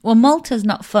 Well, Malta's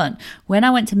not fun. When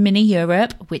I went to Mini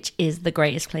Europe, which is the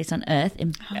greatest place on earth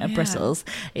in Brussels,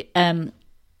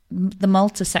 the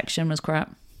Malta section was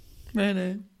crap.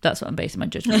 Really? That's what I'm basing my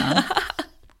judgment on.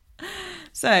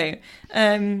 So,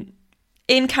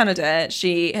 in Canada,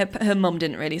 her mum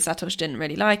didn't really settle. She didn't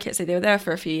really like it. So they were there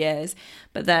for a few years.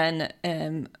 But then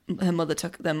her mother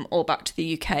took them all back to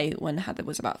the UK when Heather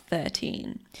was about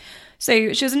 13.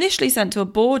 So she was initially sent to a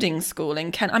boarding school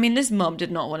in Kent. I mean, this mum did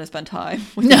not want to spend time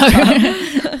with this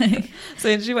child.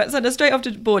 So she sent her straight off to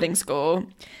boarding school.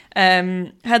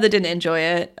 Heather didn't enjoy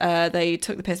it. They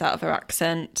took the piss out of her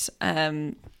accent.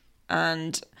 And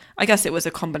I guess it was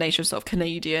a combination of sort of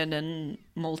Canadian and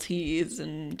Maltese.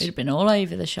 And It'd been all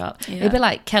over the shop. Yeah. It'd be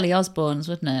like Kelly Osbourne's,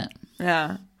 wouldn't it?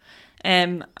 Yeah.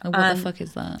 What the fuck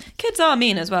is that? Kids are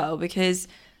mean as well, because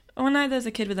when there's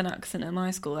a kid with an accent at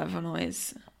my school, everyone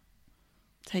always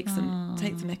takes the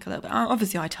mick a little bit.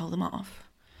 Obviously, I tell them off.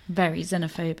 Very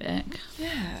xenophobic.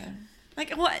 Yeah.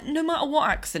 Like, what? No matter what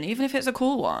accent, even if it's a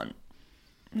cool one,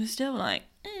 they're still like,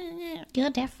 You're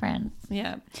different.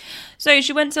 yeah. So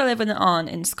she went to live with an aunt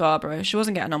in Scarborough. She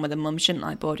wasn't getting on with her mum. She didn't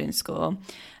like boarding school.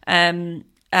 And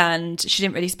she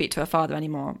didn't really speak to her father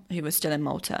anymore, who was still in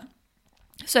Malta.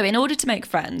 So in order to make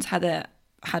friends, Heather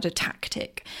had a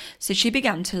tactic. So she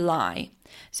began to lie.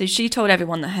 So she told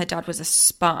everyone that her dad was a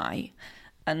spy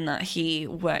and that he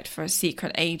worked for a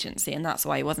secret agency, and that's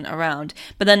why he wasn't around.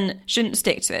 But then she didn't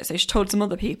stick to it. So she told some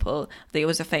other people that he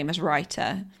was a famous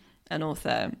writer and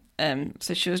author.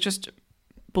 So she was just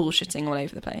bullshitting all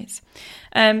over the place.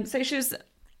 So she was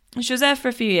there for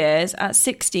a few years. At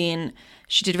 16,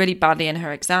 she did really badly in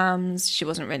her exams. She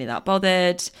wasn't really that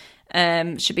bothered.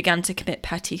 She began to commit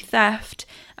petty theft,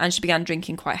 and she began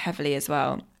drinking quite heavily as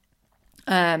well.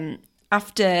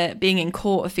 After being in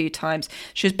court a few times,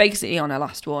 she was basically on her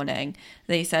last warning.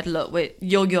 They said, look,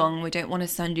 you're young, we don't want to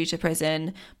send you to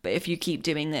prison, but if you keep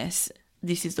doing this,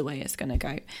 this is the way it's going to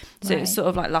go. So it's sort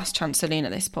of like last chance saloon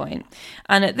at this point.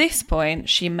 And at this point,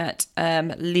 she met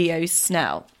Leo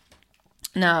Snell.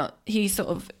 Now, he sort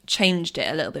of changed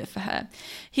it a little bit for her.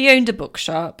 He owned a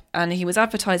bookshop and he was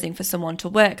advertising for someone to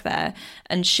work there,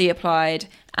 and she applied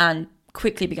and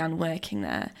quickly began working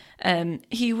there.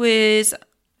 He was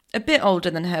a bit older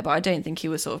than her, but I don't think he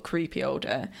was sort of creepy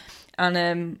older.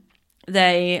 And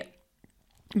they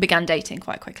began dating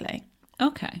quite quickly.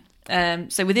 Okay.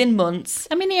 So within months...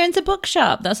 I mean, he owns a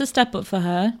bookshop. That's a step up for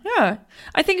her. Yeah.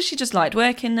 I think she just liked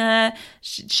working there.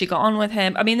 She got on with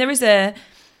him. I mean, there is a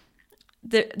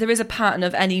pattern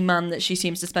of any man that she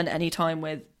seems to spend any time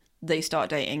with, they start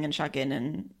dating and shagging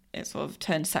and it sort of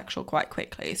turned sexual quite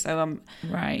quickly. So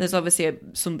Right. there's obviously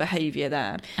some behaviour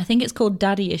there. I think it's called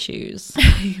daddy issues.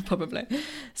 Probably.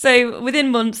 So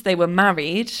within months they were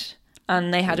married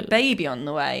and they had a baby on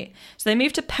the way. So they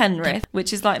moved to Penrith,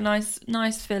 which is like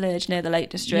nice village near the Lake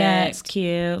District. Yeah, it's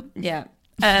cute. Yeah.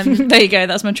 There you go.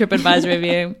 That's my TripAdvisor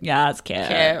review. Yeah, it's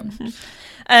cute.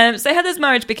 So Heather's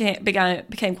marriage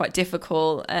became quite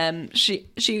difficult.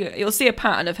 You'll see a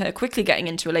pattern of her quickly getting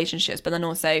into relationships, but then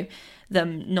also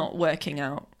them not working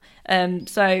out.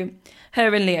 So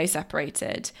her and Leo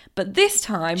separated, but this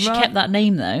time She kept that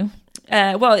name though.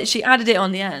 well, she added it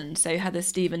on the end. So Heather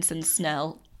Stevenson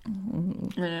Snell.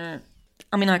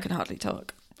 I mean, I can hardly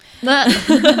talk. That's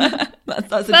a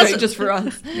joke just for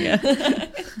us. Yeah.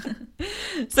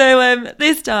 So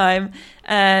this time,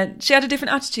 she had a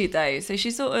different attitude though. So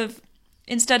she sort of,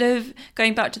 instead of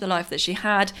going back to the life that she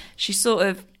had, she sort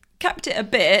of kept it a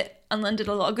bit and then did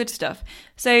a lot of good stuff.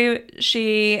 So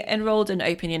she enrolled in an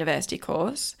Open University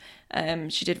course.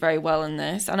 She did very well in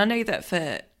this. And I know that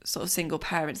for sort of single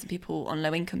parents and people on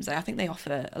low incomes, I think they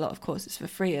offer a lot of courses for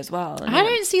free as well. I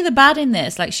don't see the bad in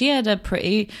this. Like she had a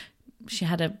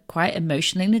quite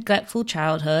emotionally neglectful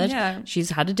childhood. Yeah.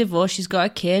 She's had a divorce. She's got a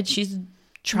kid. She's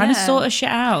trying to sort her shit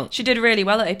out. She did really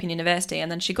well at Open University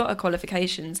and then she got her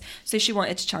qualifications. So she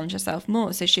wanted to challenge herself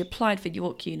more. So she applied for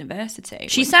York University.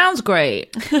 She sounds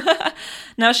great.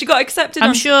 Now she got accepted.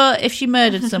 I'm sure if she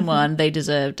murdered someone, they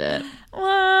deserved it.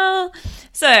 Well,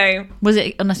 so... Was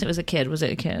it, unless it was a kid, was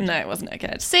it a kid? No, it wasn't a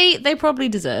kid. See, they probably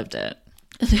deserved it.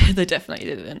 They definitely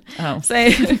didn't. Oh. So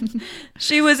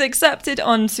she was accepted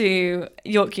onto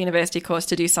York University course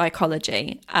to do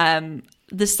psychology.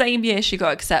 The same year she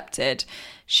got accepted,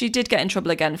 she did get in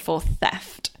trouble again for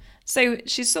theft. So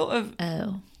she's sort of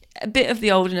a bit of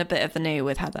the old and a bit of the new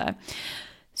with Heather.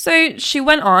 So she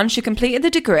went on, she completed the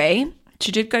degree.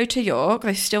 She did go to York,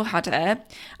 they still had her.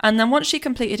 And then once she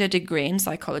completed her degree in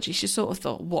psychology, she sort of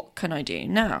thought, what can I do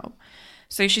now?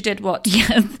 So she did what?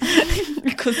 Yeah.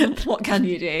 Because what can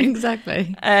you do?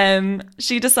 Exactly.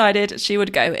 She decided she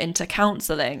would go into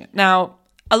counselling. Now,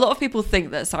 a lot of people think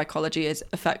that psychology is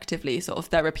effectively sort of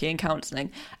therapy and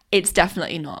counselling. It's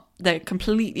definitely not. They're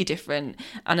completely different.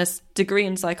 And a degree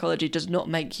in psychology does not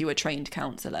make you a trained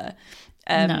counsellor.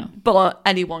 No. But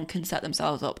anyone can set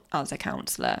themselves up as a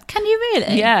counsellor. Can you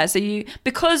really? Yeah. So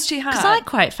because she had... Because I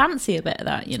quite fancy a bit of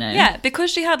that, you know? Yeah,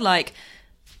 because she had like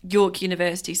York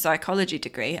University psychology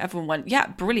degree, everyone went, yeah,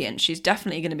 brilliant. She's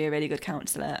definitely going to be a really good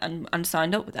counsellor and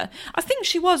signed up with her. I think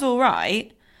she was all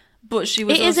right, but she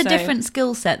was It is also... a different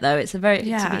skill set though. It's a very...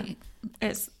 Yeah,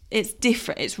 it's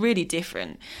different. It's really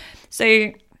different.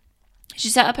 So she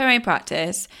set up her own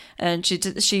practice and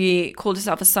she called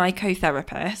herself a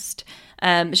psychotherapist.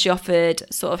 She offered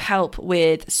sort of help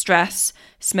with stress,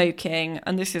 smoking,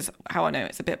 and this is how I know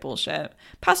it's a bit bullshit,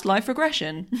 past life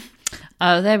regression.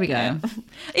 Oh, there we go.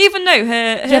 Even though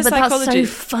her Yeah, but psychology...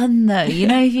 that's so fun though. You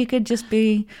know, if you could just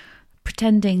be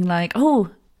pretending like,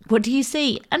 oh, what do you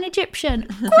see? An Egyptian.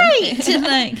 Great!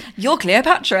 Like, You're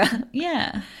Cleopatra.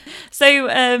 yeah. So,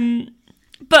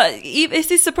 but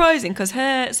this is surprising because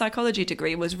her psychology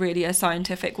degree was really a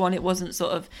scientific one. It wasn't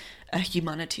sort of a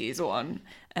humanities one.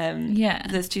 Yeah.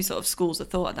 There's two sort of schools of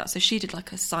thought on that. So she did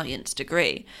like a science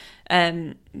degree.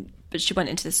 But she went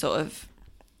into this sort of,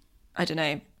 I don't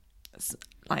know,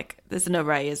 like there's an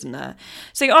array, isn't there?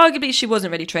 So arguably she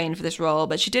wasn't really trained for this role,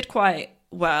 but she did quite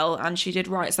well, and she did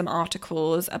write some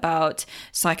articles about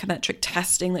psychometric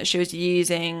testing that she was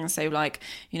using. So like,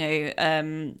 you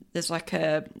know, there's like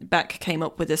Beck came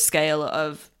up with a scale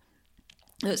of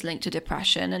that was linked to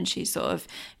depression, and she sort of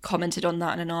commented on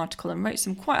that in an article and wrote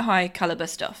some quite high caliber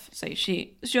stuff. So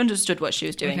she understood what she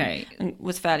was doing and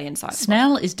was fairly insightful.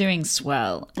 Snell is doing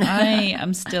swell. I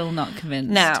am still not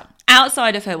convinced. Now,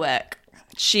 outside of her work,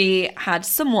 she had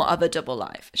somewhat of a double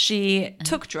life. She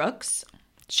took drugs.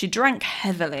 She drank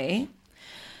heavily.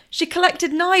 She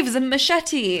collected knives and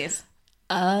machetes.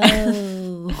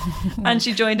 Oh. And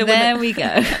she joined There we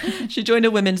go. She joined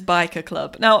a women's biker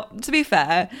club. Now, to be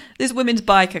fair, this women's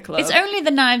biker club... It's only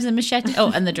the knives and machete.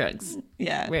 Oh, and the drugs.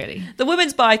 Yeah. Really? The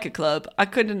women's biker club,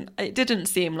 it didn't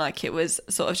seem like it was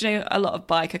sort of, you know, a lot of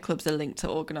biker clubs are linked to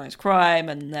organised crime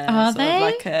and they're Are sort they? of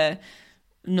like a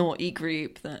naughty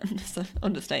group. That's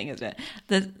understating, isn't it?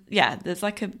 There's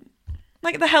like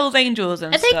the Hells Angels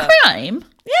and Are stuff. they crime?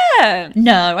 Yeah.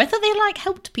 No, I thought they like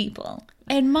helped people.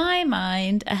 In my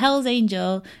mind, a Hell's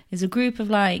Angel is a group of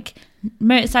like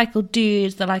motorcycle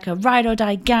dudes. They're like a ride or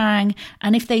die gang,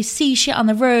 and if they see shit on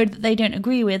the road that they don't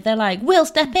agree with, they're like, "We'll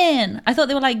step in." I thought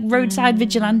they were like roadside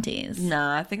vigilantes.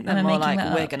 Nah, I think they're Am I more making like,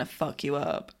 that we're up? gonna fuck you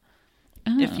up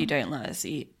if you don't let us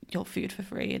eat your food for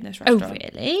free in this Oh, restaurant.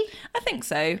 really? I think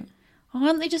so. Why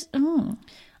aren't they just... Oh.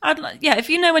 If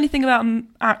you know anything about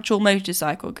actual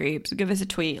motorcycle groups, give us a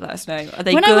tweet, let us know. Are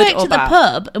they When good I worked or at the bad?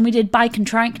 pub and we did bike and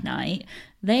trike night,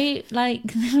 they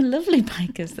were lovely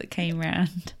bikers that came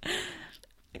round.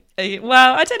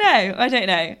 Well, I don't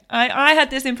know. I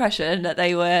had this impression that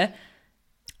they were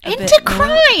Into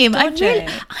crime. dodgy.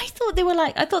 I thought they were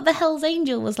I thought the Hell's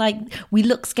Angel was like, we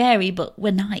look scary, but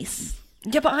we're nice.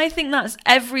 Yeah, but I think that's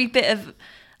every bit of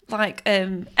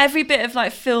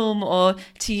film or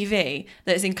TV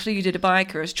that's included a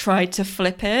biker has tried to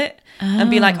flip it and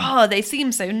be like, oh, they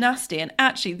seem so nasty, and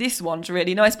actually this one's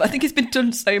really nice. But I think it's been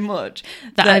done so much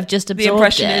that I've just the absorbed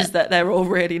impression it. is that they're all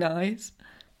really nice.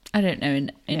 I don't know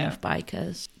enough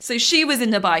bikers. So she was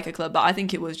in the biker club, but I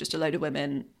think it was just a load of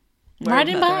women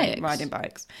Riding bikes. Riding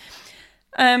bikes.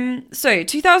 So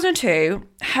 2002,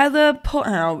 Heather put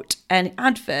out an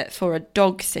advert for a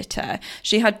dog sitter.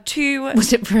 She had two.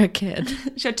 Was it for a kid?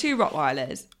 She had two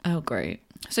Rottweilers. Oh, great.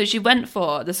 So she went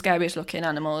for the scariest looking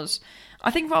animals. I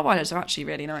think Rottweilers are actually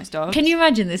really nice dogs. Can you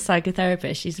imagine this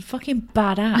psychotherapist? She's a fucking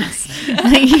badass.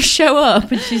 Like, you show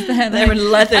up and she's there. They're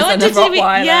in leathers and a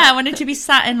Rottweiler. I wanted to be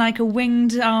sat in like a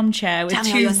winged armchair with Tell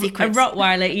me all your a secrets.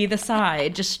 Rottweiler either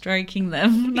side, just stroking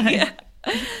them. Yeah.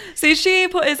 So she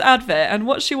put his advert, and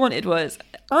what she wanted was,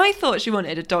 I thought she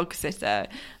wanted a dog sitter,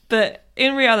 but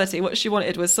in reality what she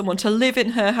wanted was someone to live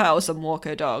in her house and walk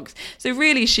her dogs. So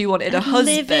really she wanted a husband.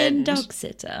 Live-in dog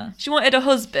sitter. She wanted a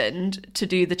husband to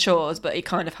do the chores, but he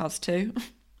kind of has to,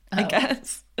 I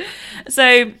guess.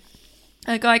 So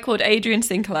a guy called Adrian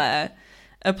Sinclair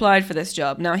applied for this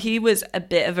job. Now, he was a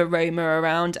bit of a roamer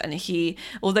around, and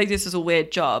although this was a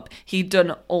weird job, he'd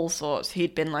done all sorts.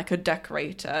 He'd been like a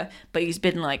decorator, but he's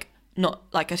been like, not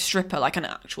like a stripper, like an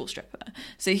actual stripper.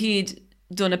 So he'd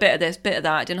done a bit of this, bit of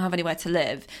that, didn't have anywhere to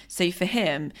live. So for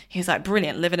him, he's like,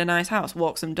 brilliant, live in a nice house,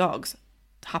 walk some dogs,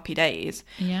 happy days.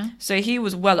 Yeah. So he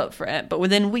was well up for it, but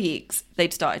within weeks,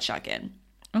 they'd started shagging.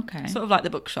 Okay. Sort of like the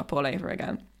bookshop all over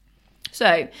again.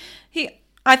 So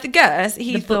I guess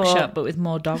he the thought... bookshop, but with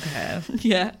more dog hair.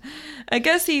 Yeah. I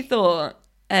guess he thought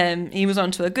he was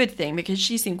onto a good thing, because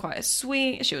she seemed quite a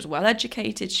sweet, she was well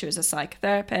educated, she was a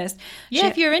psychotherapist. Yeah,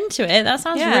 if you're into it, that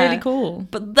sounds really cool.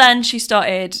 But then she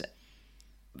started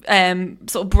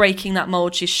sort of breaking that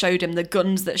mold. She showed him the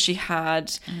guns that she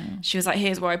had. She was like,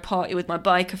 here's where I party with my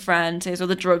biker friends, here's all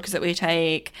the drugs that we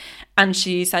take. And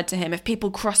she said to him, if people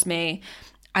cross me,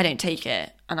 I don't take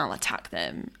it and I'll attack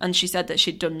them. And she said that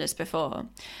she'd done this before.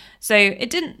 So it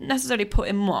didn't necessarily put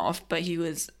him off, but he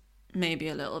was maybe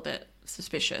a little bit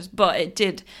suspicious. But it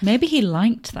did... Maybe he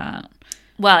liked that.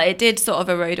 Well, it did sort of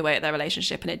erode away at their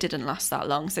relationship, and it didn't last that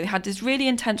long. So they had this really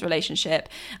intense relationship,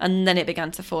 and then it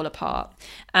began to fall apart.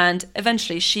 And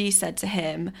eventually she said to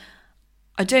him,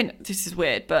 this is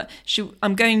weird, but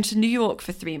I'm going to New York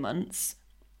for 3 months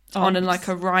on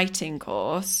a writing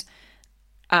course,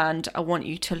 and I want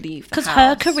you to leave the house. Because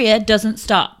her career doesn't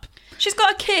stop. She's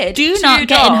got a kid. Do 2 not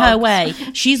get in her dogs. way.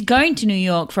 She's going to New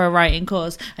York for a writing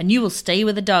course, and you will stay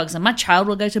with the dogs, and my child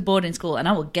will go to boarding school, and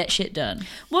I will get shit done.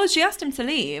 Well, she asked him to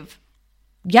leave.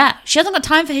 Yeah, she hasn't got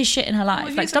time for his shit in her life.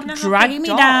 Well, Like, he's stop not gonna have dragging a me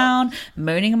dog. down,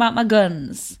 moaning about my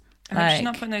guns. I hope she's Like,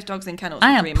 not putting those dogs in kennels.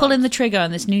 I for am 3 pulling the months. trigger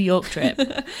on this New York trip.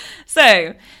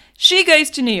 So she goes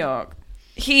to New York.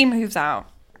 He moves out,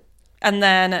 and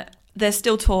then they're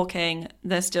still talking.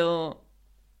 They're still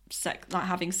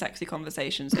having sexy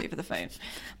conversations over the phone.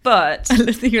 But I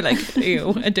love that you're like,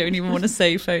 ew, I don't even want to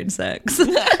say phone sex.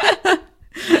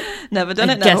 never done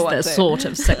I it. Never guess want they're to. sort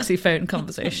of sexy phone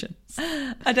conversations.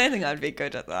 I don't think I'd be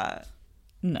good at that.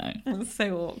 No. It's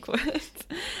so awkward.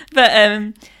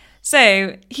 But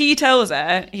so he tells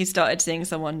her he started seeing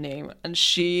someone new, and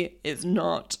she is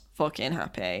not fucking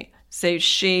happy. So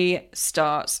she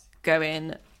starts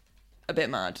going a bit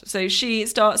mad. So she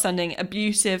starts sending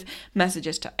abusive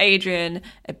messages to Adrian,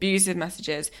 abusive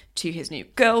messages to his new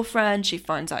girlfriend. She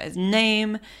finds out his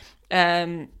name.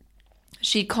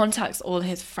 She contacts all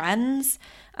his friends,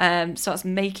 starts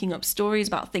making up stories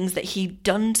about things that he'd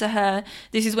done to her.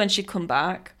 This is when she'd come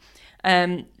back.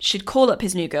 She'd call up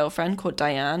his new girlfriend called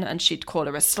Diane, and she'd call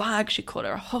her a slag, she'd call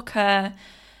her a hooker.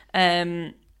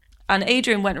 And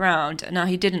Adrian went round, and now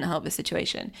he didn't help the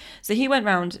situation. So he went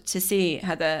round to see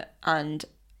Heather and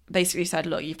basically said,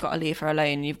 look, you've got to leave her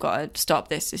alone. You've got to stop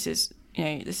this. This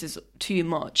is too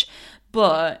much.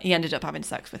 But he ended up having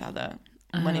sex with Heather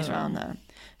when he's around there.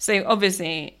 So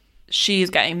obviously she's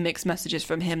getting mixed messages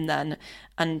from him then.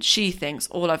 And she thinks,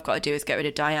 all I've got to do is get rid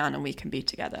of Diane and we can be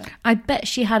together. I bet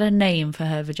she had a name for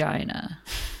her vagina.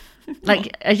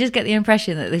 Like, I just get the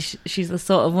impression that she's the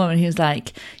sort of woman who's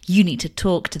like, you need to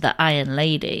talk to the Iron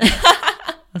Lady.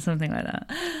 or something like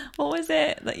that. What was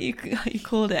it that you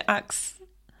called it? Axe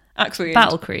wound?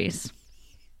 Battle crease.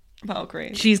 Battle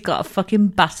crease. She's got a fucking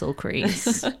battle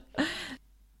crease.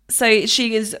 So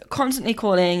she is constantly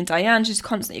calling Diane. She's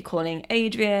constantly calling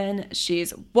Adrian.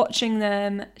 She's watching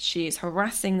them. She's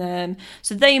harassing them.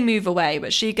 So they move away,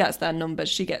 but she gets their numbers.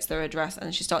 She gets their address,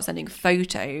 and she starts sending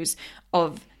photos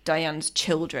of Diane's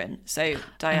children. So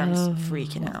Diane's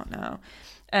freaking out now.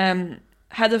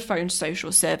 Heather phoned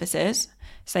social services,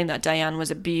 saying that Diane was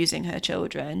abusing her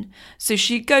children. So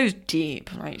she goes deep,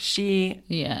 right?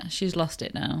 She's lost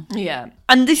it now. Yeah.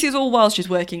 And this is all while she's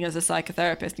working as a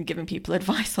psychotherapist and giving people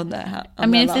advice on their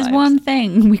if there's one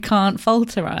thing we can't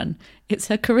falter on, it's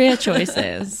her career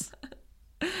choices.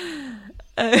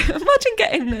 Imagine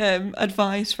getting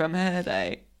advice from her,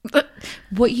 though.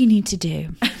 What you need to do,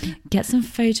 get some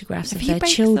photographs of their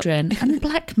children and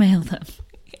blackmail them.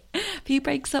 If he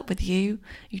breaks up with you,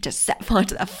 you just set fire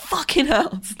to their fucking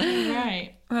house.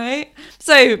 Right?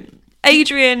 So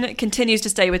Adrian continues to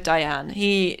stay with Diane.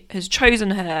 He has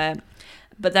chosen her,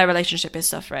 but their relationship is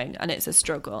suffering and it's a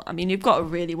struggle. I mean, you've got to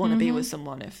really want to be with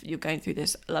someone if you're going through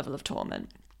this level of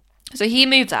torment. So he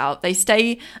moves out. They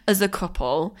stay as a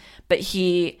couple, but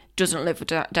he doesn't live with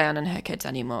Diane and her kids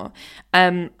anymore.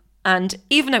 And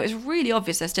even though it's really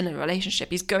obvious they're still in a relationship,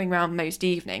 he's going around most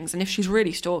evenings. And if she's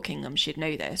really stalking them, she'd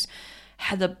know this.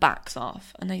 Heather backs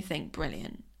off and they think,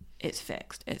 brilliant, it's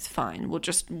fixed, it's fine.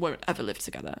 Won't ever live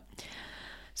together.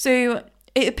 So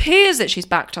it appears that she's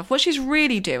backed off. What she's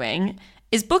really doing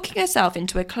is booking herself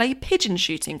into a clay pigeon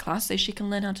shooting class so she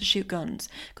can learn how to shoot guns.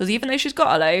 Because even though she's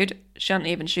got a load, she hasn't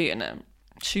even shooting them.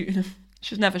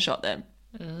 She's never shot them.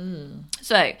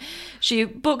 So she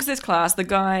books this class. The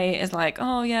guy is like,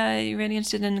 oh yeah, you're really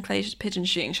interested in clay pigeon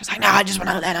shooting? She's like, no, I just want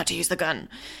to learn how to use the gun.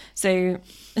 So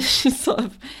she's sort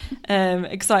of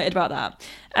excited about that.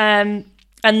 And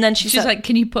then she's like,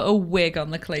 can you put a wig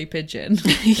on the clay pigeon?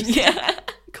 Yeah,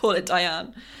 call it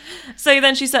Diane. So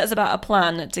then she sets about a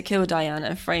plan to kill Diane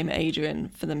and frame Adrian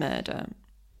for the murder.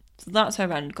 So that's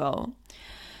her end goal.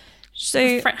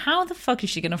 So how the fuck is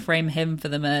she going to frame him for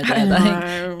the murder?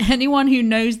 Like, anyone who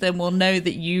knows them will know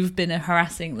that you've been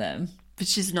harassing them. But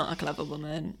she's not a clever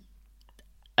woman.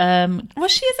 Well,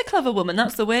 she is a clever woman.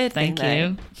 That's the weird thing.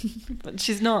 Thank you. But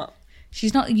she's not.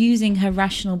 She's not using her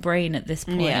rational brain at this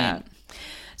point. Yeah.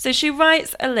 So she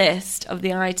writes a list of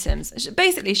the items.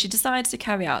 Basically, she decides to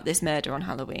carry out this murder on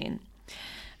Halloween.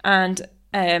 And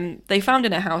they found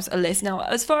in her house a list. Now,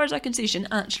 as far as I can see, she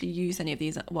didn't actually use any of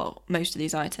these, well, most of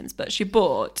these items, but she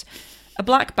bought a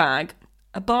black bag,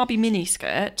 a Barbie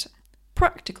miniskirt,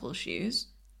 practical shoes,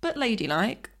 but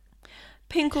ladylike,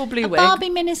 pink or blue wig. A Barbie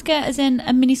miniskirt as in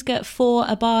a miniskirt for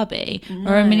a Barbie,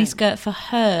 or a miniskirt for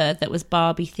her that was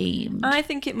Barbie themed? I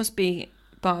think it must be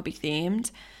Barbie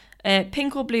themed.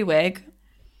 Pink or blue wig,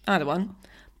 either one.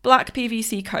 Black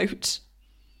PVC coat,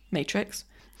 Matrix.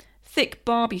 Thick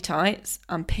Barbie tights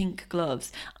and pink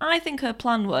gloves. I think her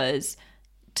plan was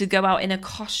to go out in a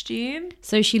costume.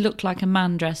 So she looked like a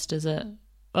man dressed as a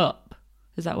up.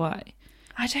 Is that why?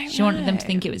 I don't know. She wanted them to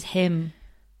think it was him.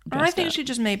 I think she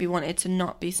just maybe wanted to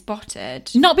not be spotted.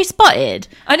 Not be spotted?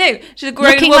 I know. She's a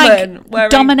grown looking woman. Like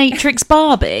wearing... dominatrix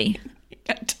Barbie.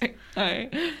 I don't know.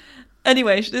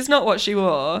 Anyway, it's not what she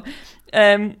wore.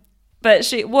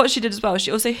 But what she did as well, she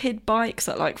also hid bikes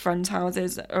at like friends'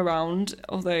 houses around,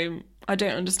 although I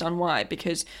don't understand why,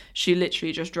 because she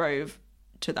literally just drove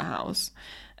to the house.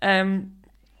 And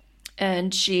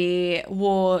she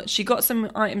got some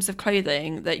items of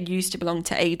clothing that used to belong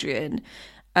to Adrian,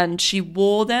 and she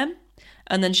wore them,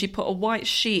 and then she put a white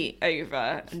sheet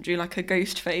over and drew like a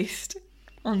ghost face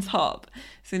on top,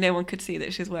 so no one could see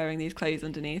that she's wearing these clothes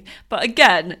underneath. But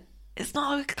again, it's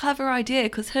not a clever idea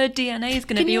because her DNA is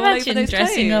going to be all over those clothes.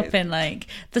 Dressing up in like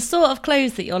the sort of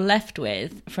clothes that you're left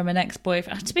with from an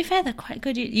ex-boyfriend? To be fair, they're quite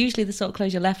good. Usually the sort of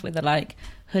clothes you're left with are like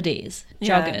hoodies,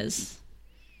 joggers.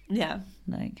 Yeah.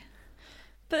 Like,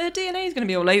 but her DNA is going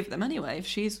to be all over them anyway if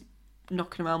she's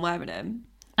knocking around wearing them.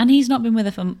 And he's not been with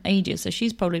her for ages, so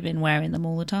she's probably been wearing them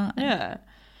all the time. Yeah.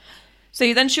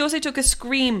 So then she also took a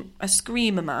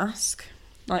screamer mask,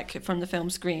 like from the film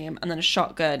Scream, and then a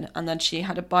shotgun, and then she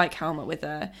had a bike helmet with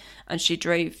her, and she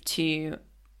drove to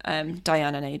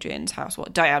Diane and Adrian's house. Well,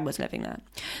 Diane was living there.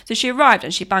 So she arrived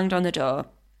and she banged on the door,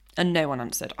 and no one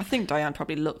answered. I think Diane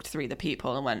probably looked through the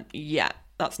people and went, yeah,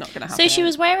 that's not going to happen. So she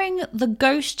was wearing the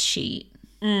ghost sheet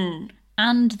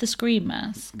and the scream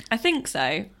mask? I think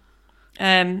so.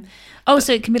 So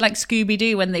it can be like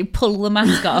Scooby-Doo when they pull the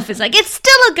mask off. It's like, it's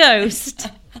still a ghost.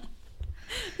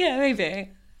 Yeah, maybe.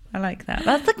 I like that.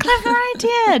 That's a clever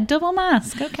idea. Double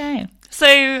mask. Okay.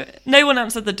 So no one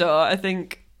answered the door. I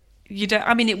think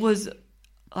it was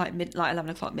like 11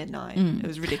 o'clock midnight. It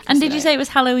was ridiculous. And did you say it was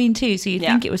Halloween too? So you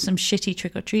Yeah. think it was some shitty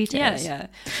trick-or-treaters? Yeah.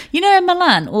 You know, in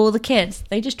Milan, all the kids,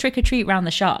 they just trick-or-treat around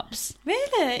the shops.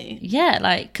 Really? Yeah,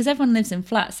 like, because everyone lives in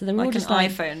flats, so they're all Like just an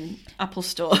like... iPhone Apple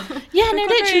store. Yeah, no, Trick or treat.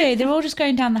 literally. They're all just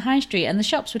going down the high street and the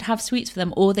shops would have sweets for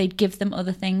them or they'd give them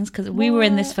other things because we were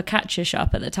in this focaccia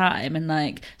shop at the time and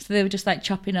like, so they were just like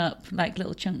chopping up like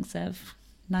little chunks of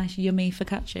nice yummy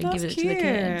focaccia and That's giving it to the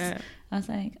kids. cute. I was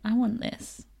like, I want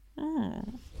this.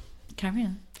 Carry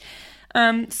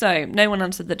on. So no one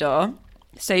answered the door.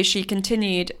 So she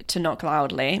continued to knock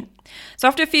loudly. So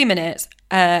after a few minutes,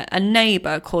 a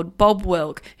neighbour called Bob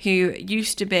Wilk, who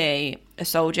used to be a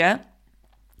soldier,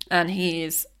 and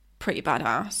he's pretty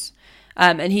badass,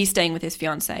 and he's staying with his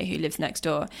fiancée who lives next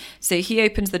door. So he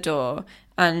opens the door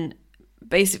and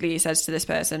basically he says to this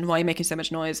person, "Why are you making so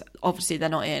much noise? Obviously they're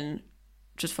not in.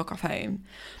 Just fuck off home."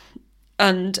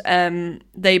 And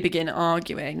they begin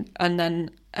arguing, and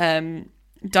then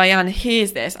Diane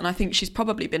hears this, and I think she's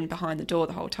probably been behind the door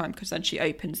the whole time because then she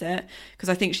opens it because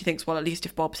I think she thinks, well, at least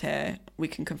if Bob's here, we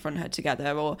can confront her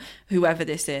together, or whoever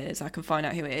this is, I can find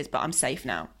out who it is, but I'm safe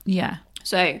now. Yeah.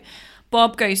 So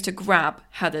Bob goes to grab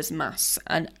Heather's mask,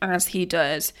 and as he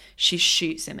does, she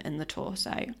shoots him in the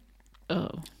torso. Oh.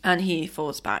 And he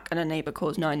falls back, and a neighbour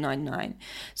calls 999.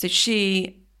 So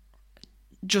she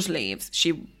just leaves.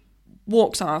 She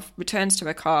walks off, returns to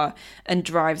her car, and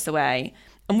drives away.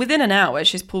 And within an hour,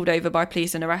 she's pulled over by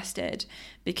police and arrested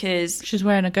because... She's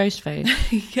wearing a ghost face.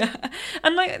 Yeah.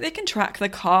 And, like, they can track the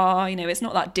car. You know, it's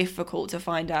not that difficult to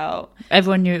find out.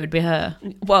 Everyone knew it would be her.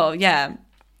 Well, yeah.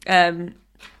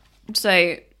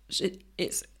 So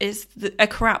it's a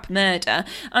crap murder.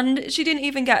 And she didn't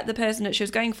even get the person that she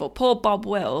was going for. Poor Bob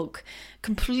Wilk,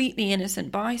 completely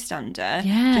innocent bystander.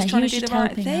 Yeah, just trying he to was do just the right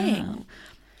helping thing. out.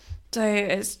 So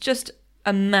it's just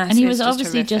a mess. And he It's was just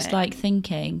obviously just horrific. like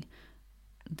thinking,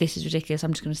 this is ridiculous,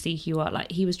 I'm just going to see who you are.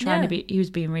 Like he was trying to be, he was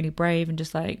being really brave and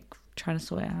just like trying to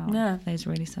sort it out. Yeah. That was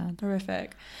really sad.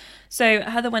 Horrific. So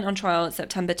Heather went on trial in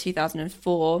September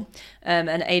 2004,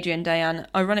 and Adrian Diane,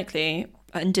 ironically,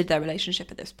 undid their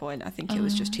relationship at this point. I think it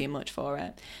was just too much for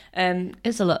it.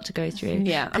 It's a lot to go through.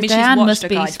 Yeah, I 'Cause mean, she's Diane watched must a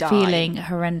be guy die. feeling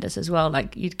horrendous as well.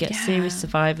 Like you'd get serious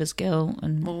survivor's guilt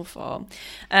and Awful.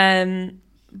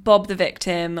 Bob, the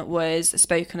victim, was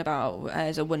spoken about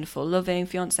as a wonderful, loving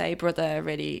fiancé, brother,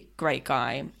 really great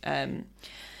guy.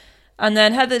 And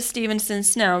then Heather Stevenson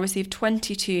Snell received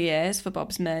 22 years for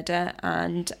Bob's murder,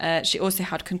 and she also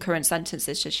had concurrent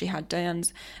sentences. So she had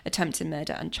Diane's attempted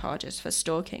murder and charges for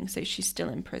stalking, so she's still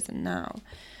in prison now.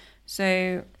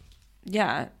 So,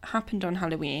 yeah, happened on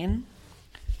Halloween,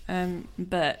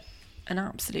 but an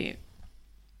absolute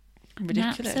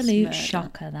ridiculous murder.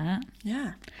 shocker, that.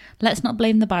 Yeah. Let's not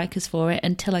blame the bikers for it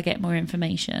until I get more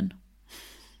information.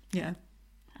 Yeah.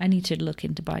 I need to look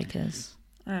into bikers.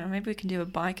 Maybe we can do a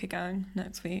biker gang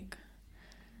next week.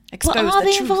 What are the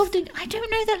they truth. involved in? I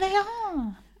don't know that they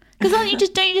are. Because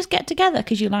don't you just get together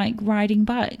because you like riding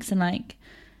bikes and like,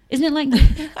 isn't it like?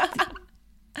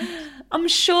 I'm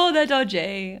sure they're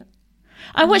dodgy.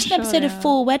 I watched an sure episode they of are.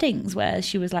 Four Weddings where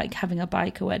she was like having a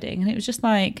biker wedding, and it was just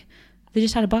like they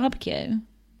just had a barbecue.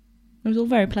 It was all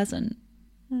very pleasant.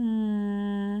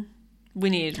 We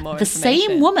need more The information.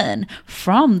 same woman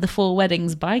from the Four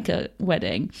Weddings biker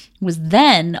wedding was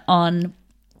then on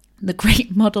the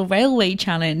Great Model Railway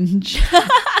Challenge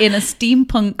in a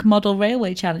steampunk model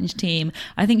railway challenge team.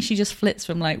 I think she just flits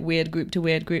from like weird group to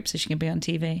weird group so she can be on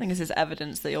TV. I think this is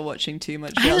evidence that you're watching too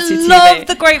much I reality TV. love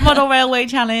the Great Model Railway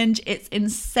Challenge. It's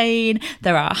insane.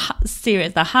 There are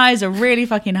serious. The highs are really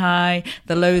fucking high.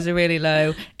 The lows are really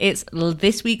low.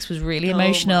 This week's was really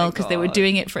emotional because they were God.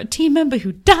 doing it for a team member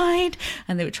who died,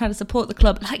 and they were trying to support the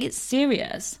club. Like it's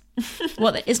serious.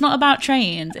 It's not about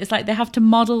trains. It's like they have to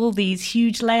model these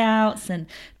huge layouts and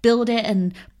build it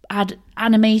and add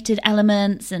animated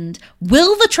elements. And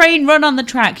will the train run on the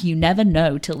track? You never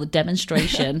know till the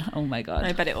demonstration. Oh my god,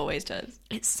 I bet it always does.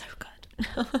 it's so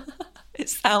good. It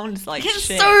sounds like It's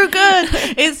shit. so good.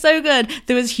 It's so good.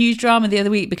 There was huge drama the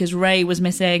other week because Ray was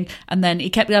missing, and then he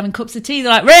kept having cups of tea.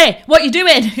 They're like, Ray, what are you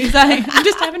doing? He's like, I'm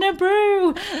just having a brew.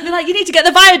 And they're like, you need to get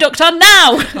the viaduct on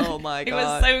now. Oh my It God.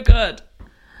 was so good.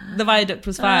 The viaduct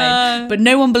was fine, but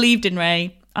no one believed in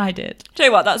Ray. I did. Tell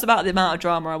you what, that's about the amount of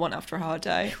drama I want after a hard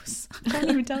day. I can't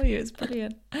even tell you. It's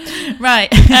brilliant. Right.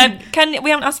 We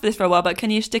haven't asked for this for a while, but can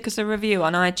you stick us a review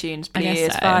on iTunes, I guess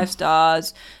please? so. 5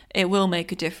 stars. It will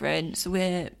make a difference.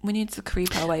 We need to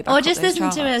creep our way back Or up just those listen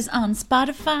to charts. us on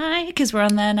Spotify because we're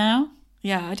on there now.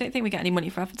 Yeah, I don't think we get any money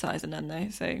for advertising then, though.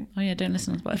 So Oh yeah, don't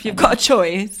listen on Spotify. if you've got a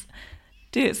choice,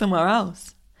 do it somewhere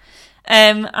else.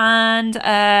 And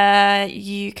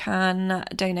you can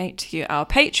donate to our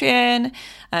Patreon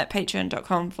at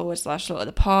patreon.com/slaughtered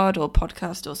the pod or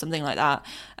podcast or something like that.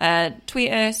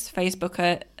 Tweet us,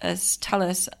 Facebook us, tell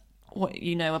us what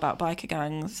you know about biker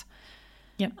gangs.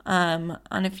 Yep.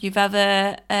 And if you've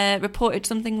ever reported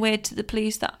something weird to the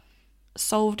police that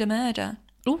solved a murder.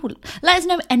 Ooh, let us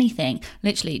know anything.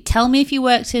 Literally, tell me if you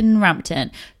worked in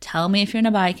Rampton. Tell me if you're in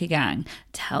a biker gang.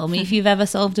 Tell me if you've ever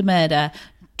solved a murder.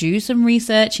 Do some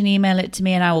research and email it to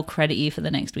me, and I will credit you for the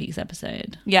next week's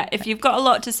episode. Yeah, if you've got a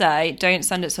lot to say, don't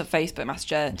send us a Facebook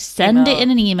Messenger. Send it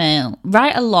in an email.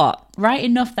 Write a lot. Write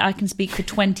enough that I can speak for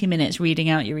 20 minutes reading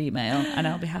out your email, and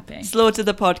I'll be happy.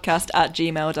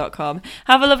 slaughterthepodcast@gmail.com.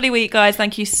 Have a lovely week, guys.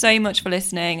 Thank you so much for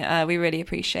listening. We really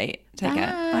appreciate it. Take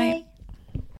care. Bye.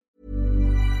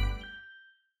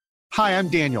 Hi, I'm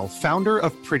Daniel, founder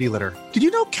of Pretty Litter. Did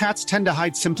you know cats tend to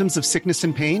hide symptoms of sickness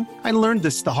and pain? I learned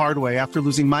this the hard way after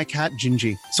losing my cat,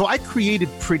 Gingy. So I created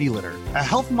Pretty Litter, a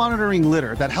health monitoring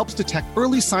litter that helps detect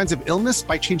early signs of illness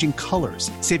by changing colors,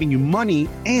 saving you money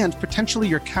and potentially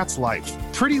your cat's life.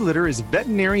 Pretty Litter is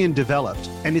veterinarian developed,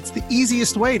 and it's the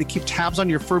easiest way to keep tabs on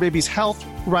your fur baby's health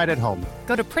right at home.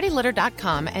 Go to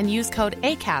prettylitter.com and use code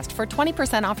ACAST for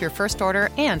 20% off your first order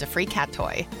and a free cat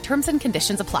toy. Terms and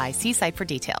conditions apply. See site for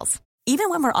details.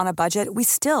 Even when we're on a budget, we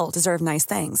still deserve nice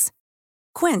things.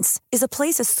 Quince is a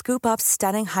place to scoop up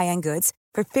stunning high-end goods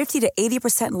for 50 to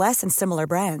 80% less than similar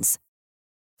brands.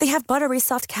 They have buttery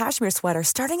soft cashmere sweaters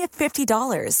starting at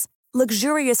 $50,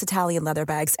 luxurious Italian leather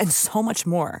bags, and so much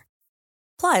more.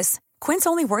 Plus, Quince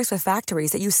only works with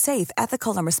factories that use safe,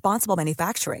 ethical, and responsible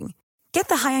manufacturing. Get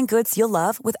the high-end goods you'll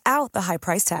love without the high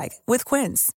price tag with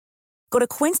Quince. Go to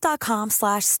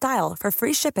quince.com/style for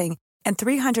free shipping and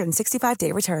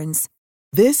 365-day returns.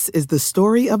 This is the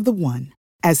story of the one.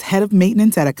 As head of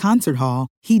maintenance at a concert hall,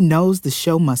 he knows the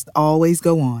show must always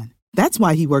go on. That's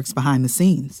why he works behind the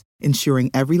scenes, ensuring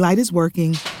every light is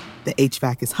working, the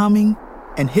HVAC is humming,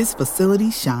 and his facility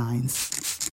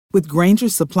shines. With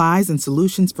Grainger's supplies and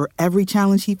solutions for every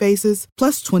challenge he faces,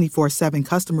 plus 24/7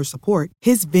 customer support,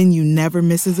 his venue never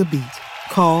misses a beat.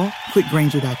 Call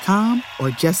quickgrainger.com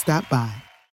or just stop by.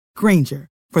 Grainger,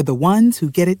 for the ones who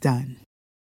get it done.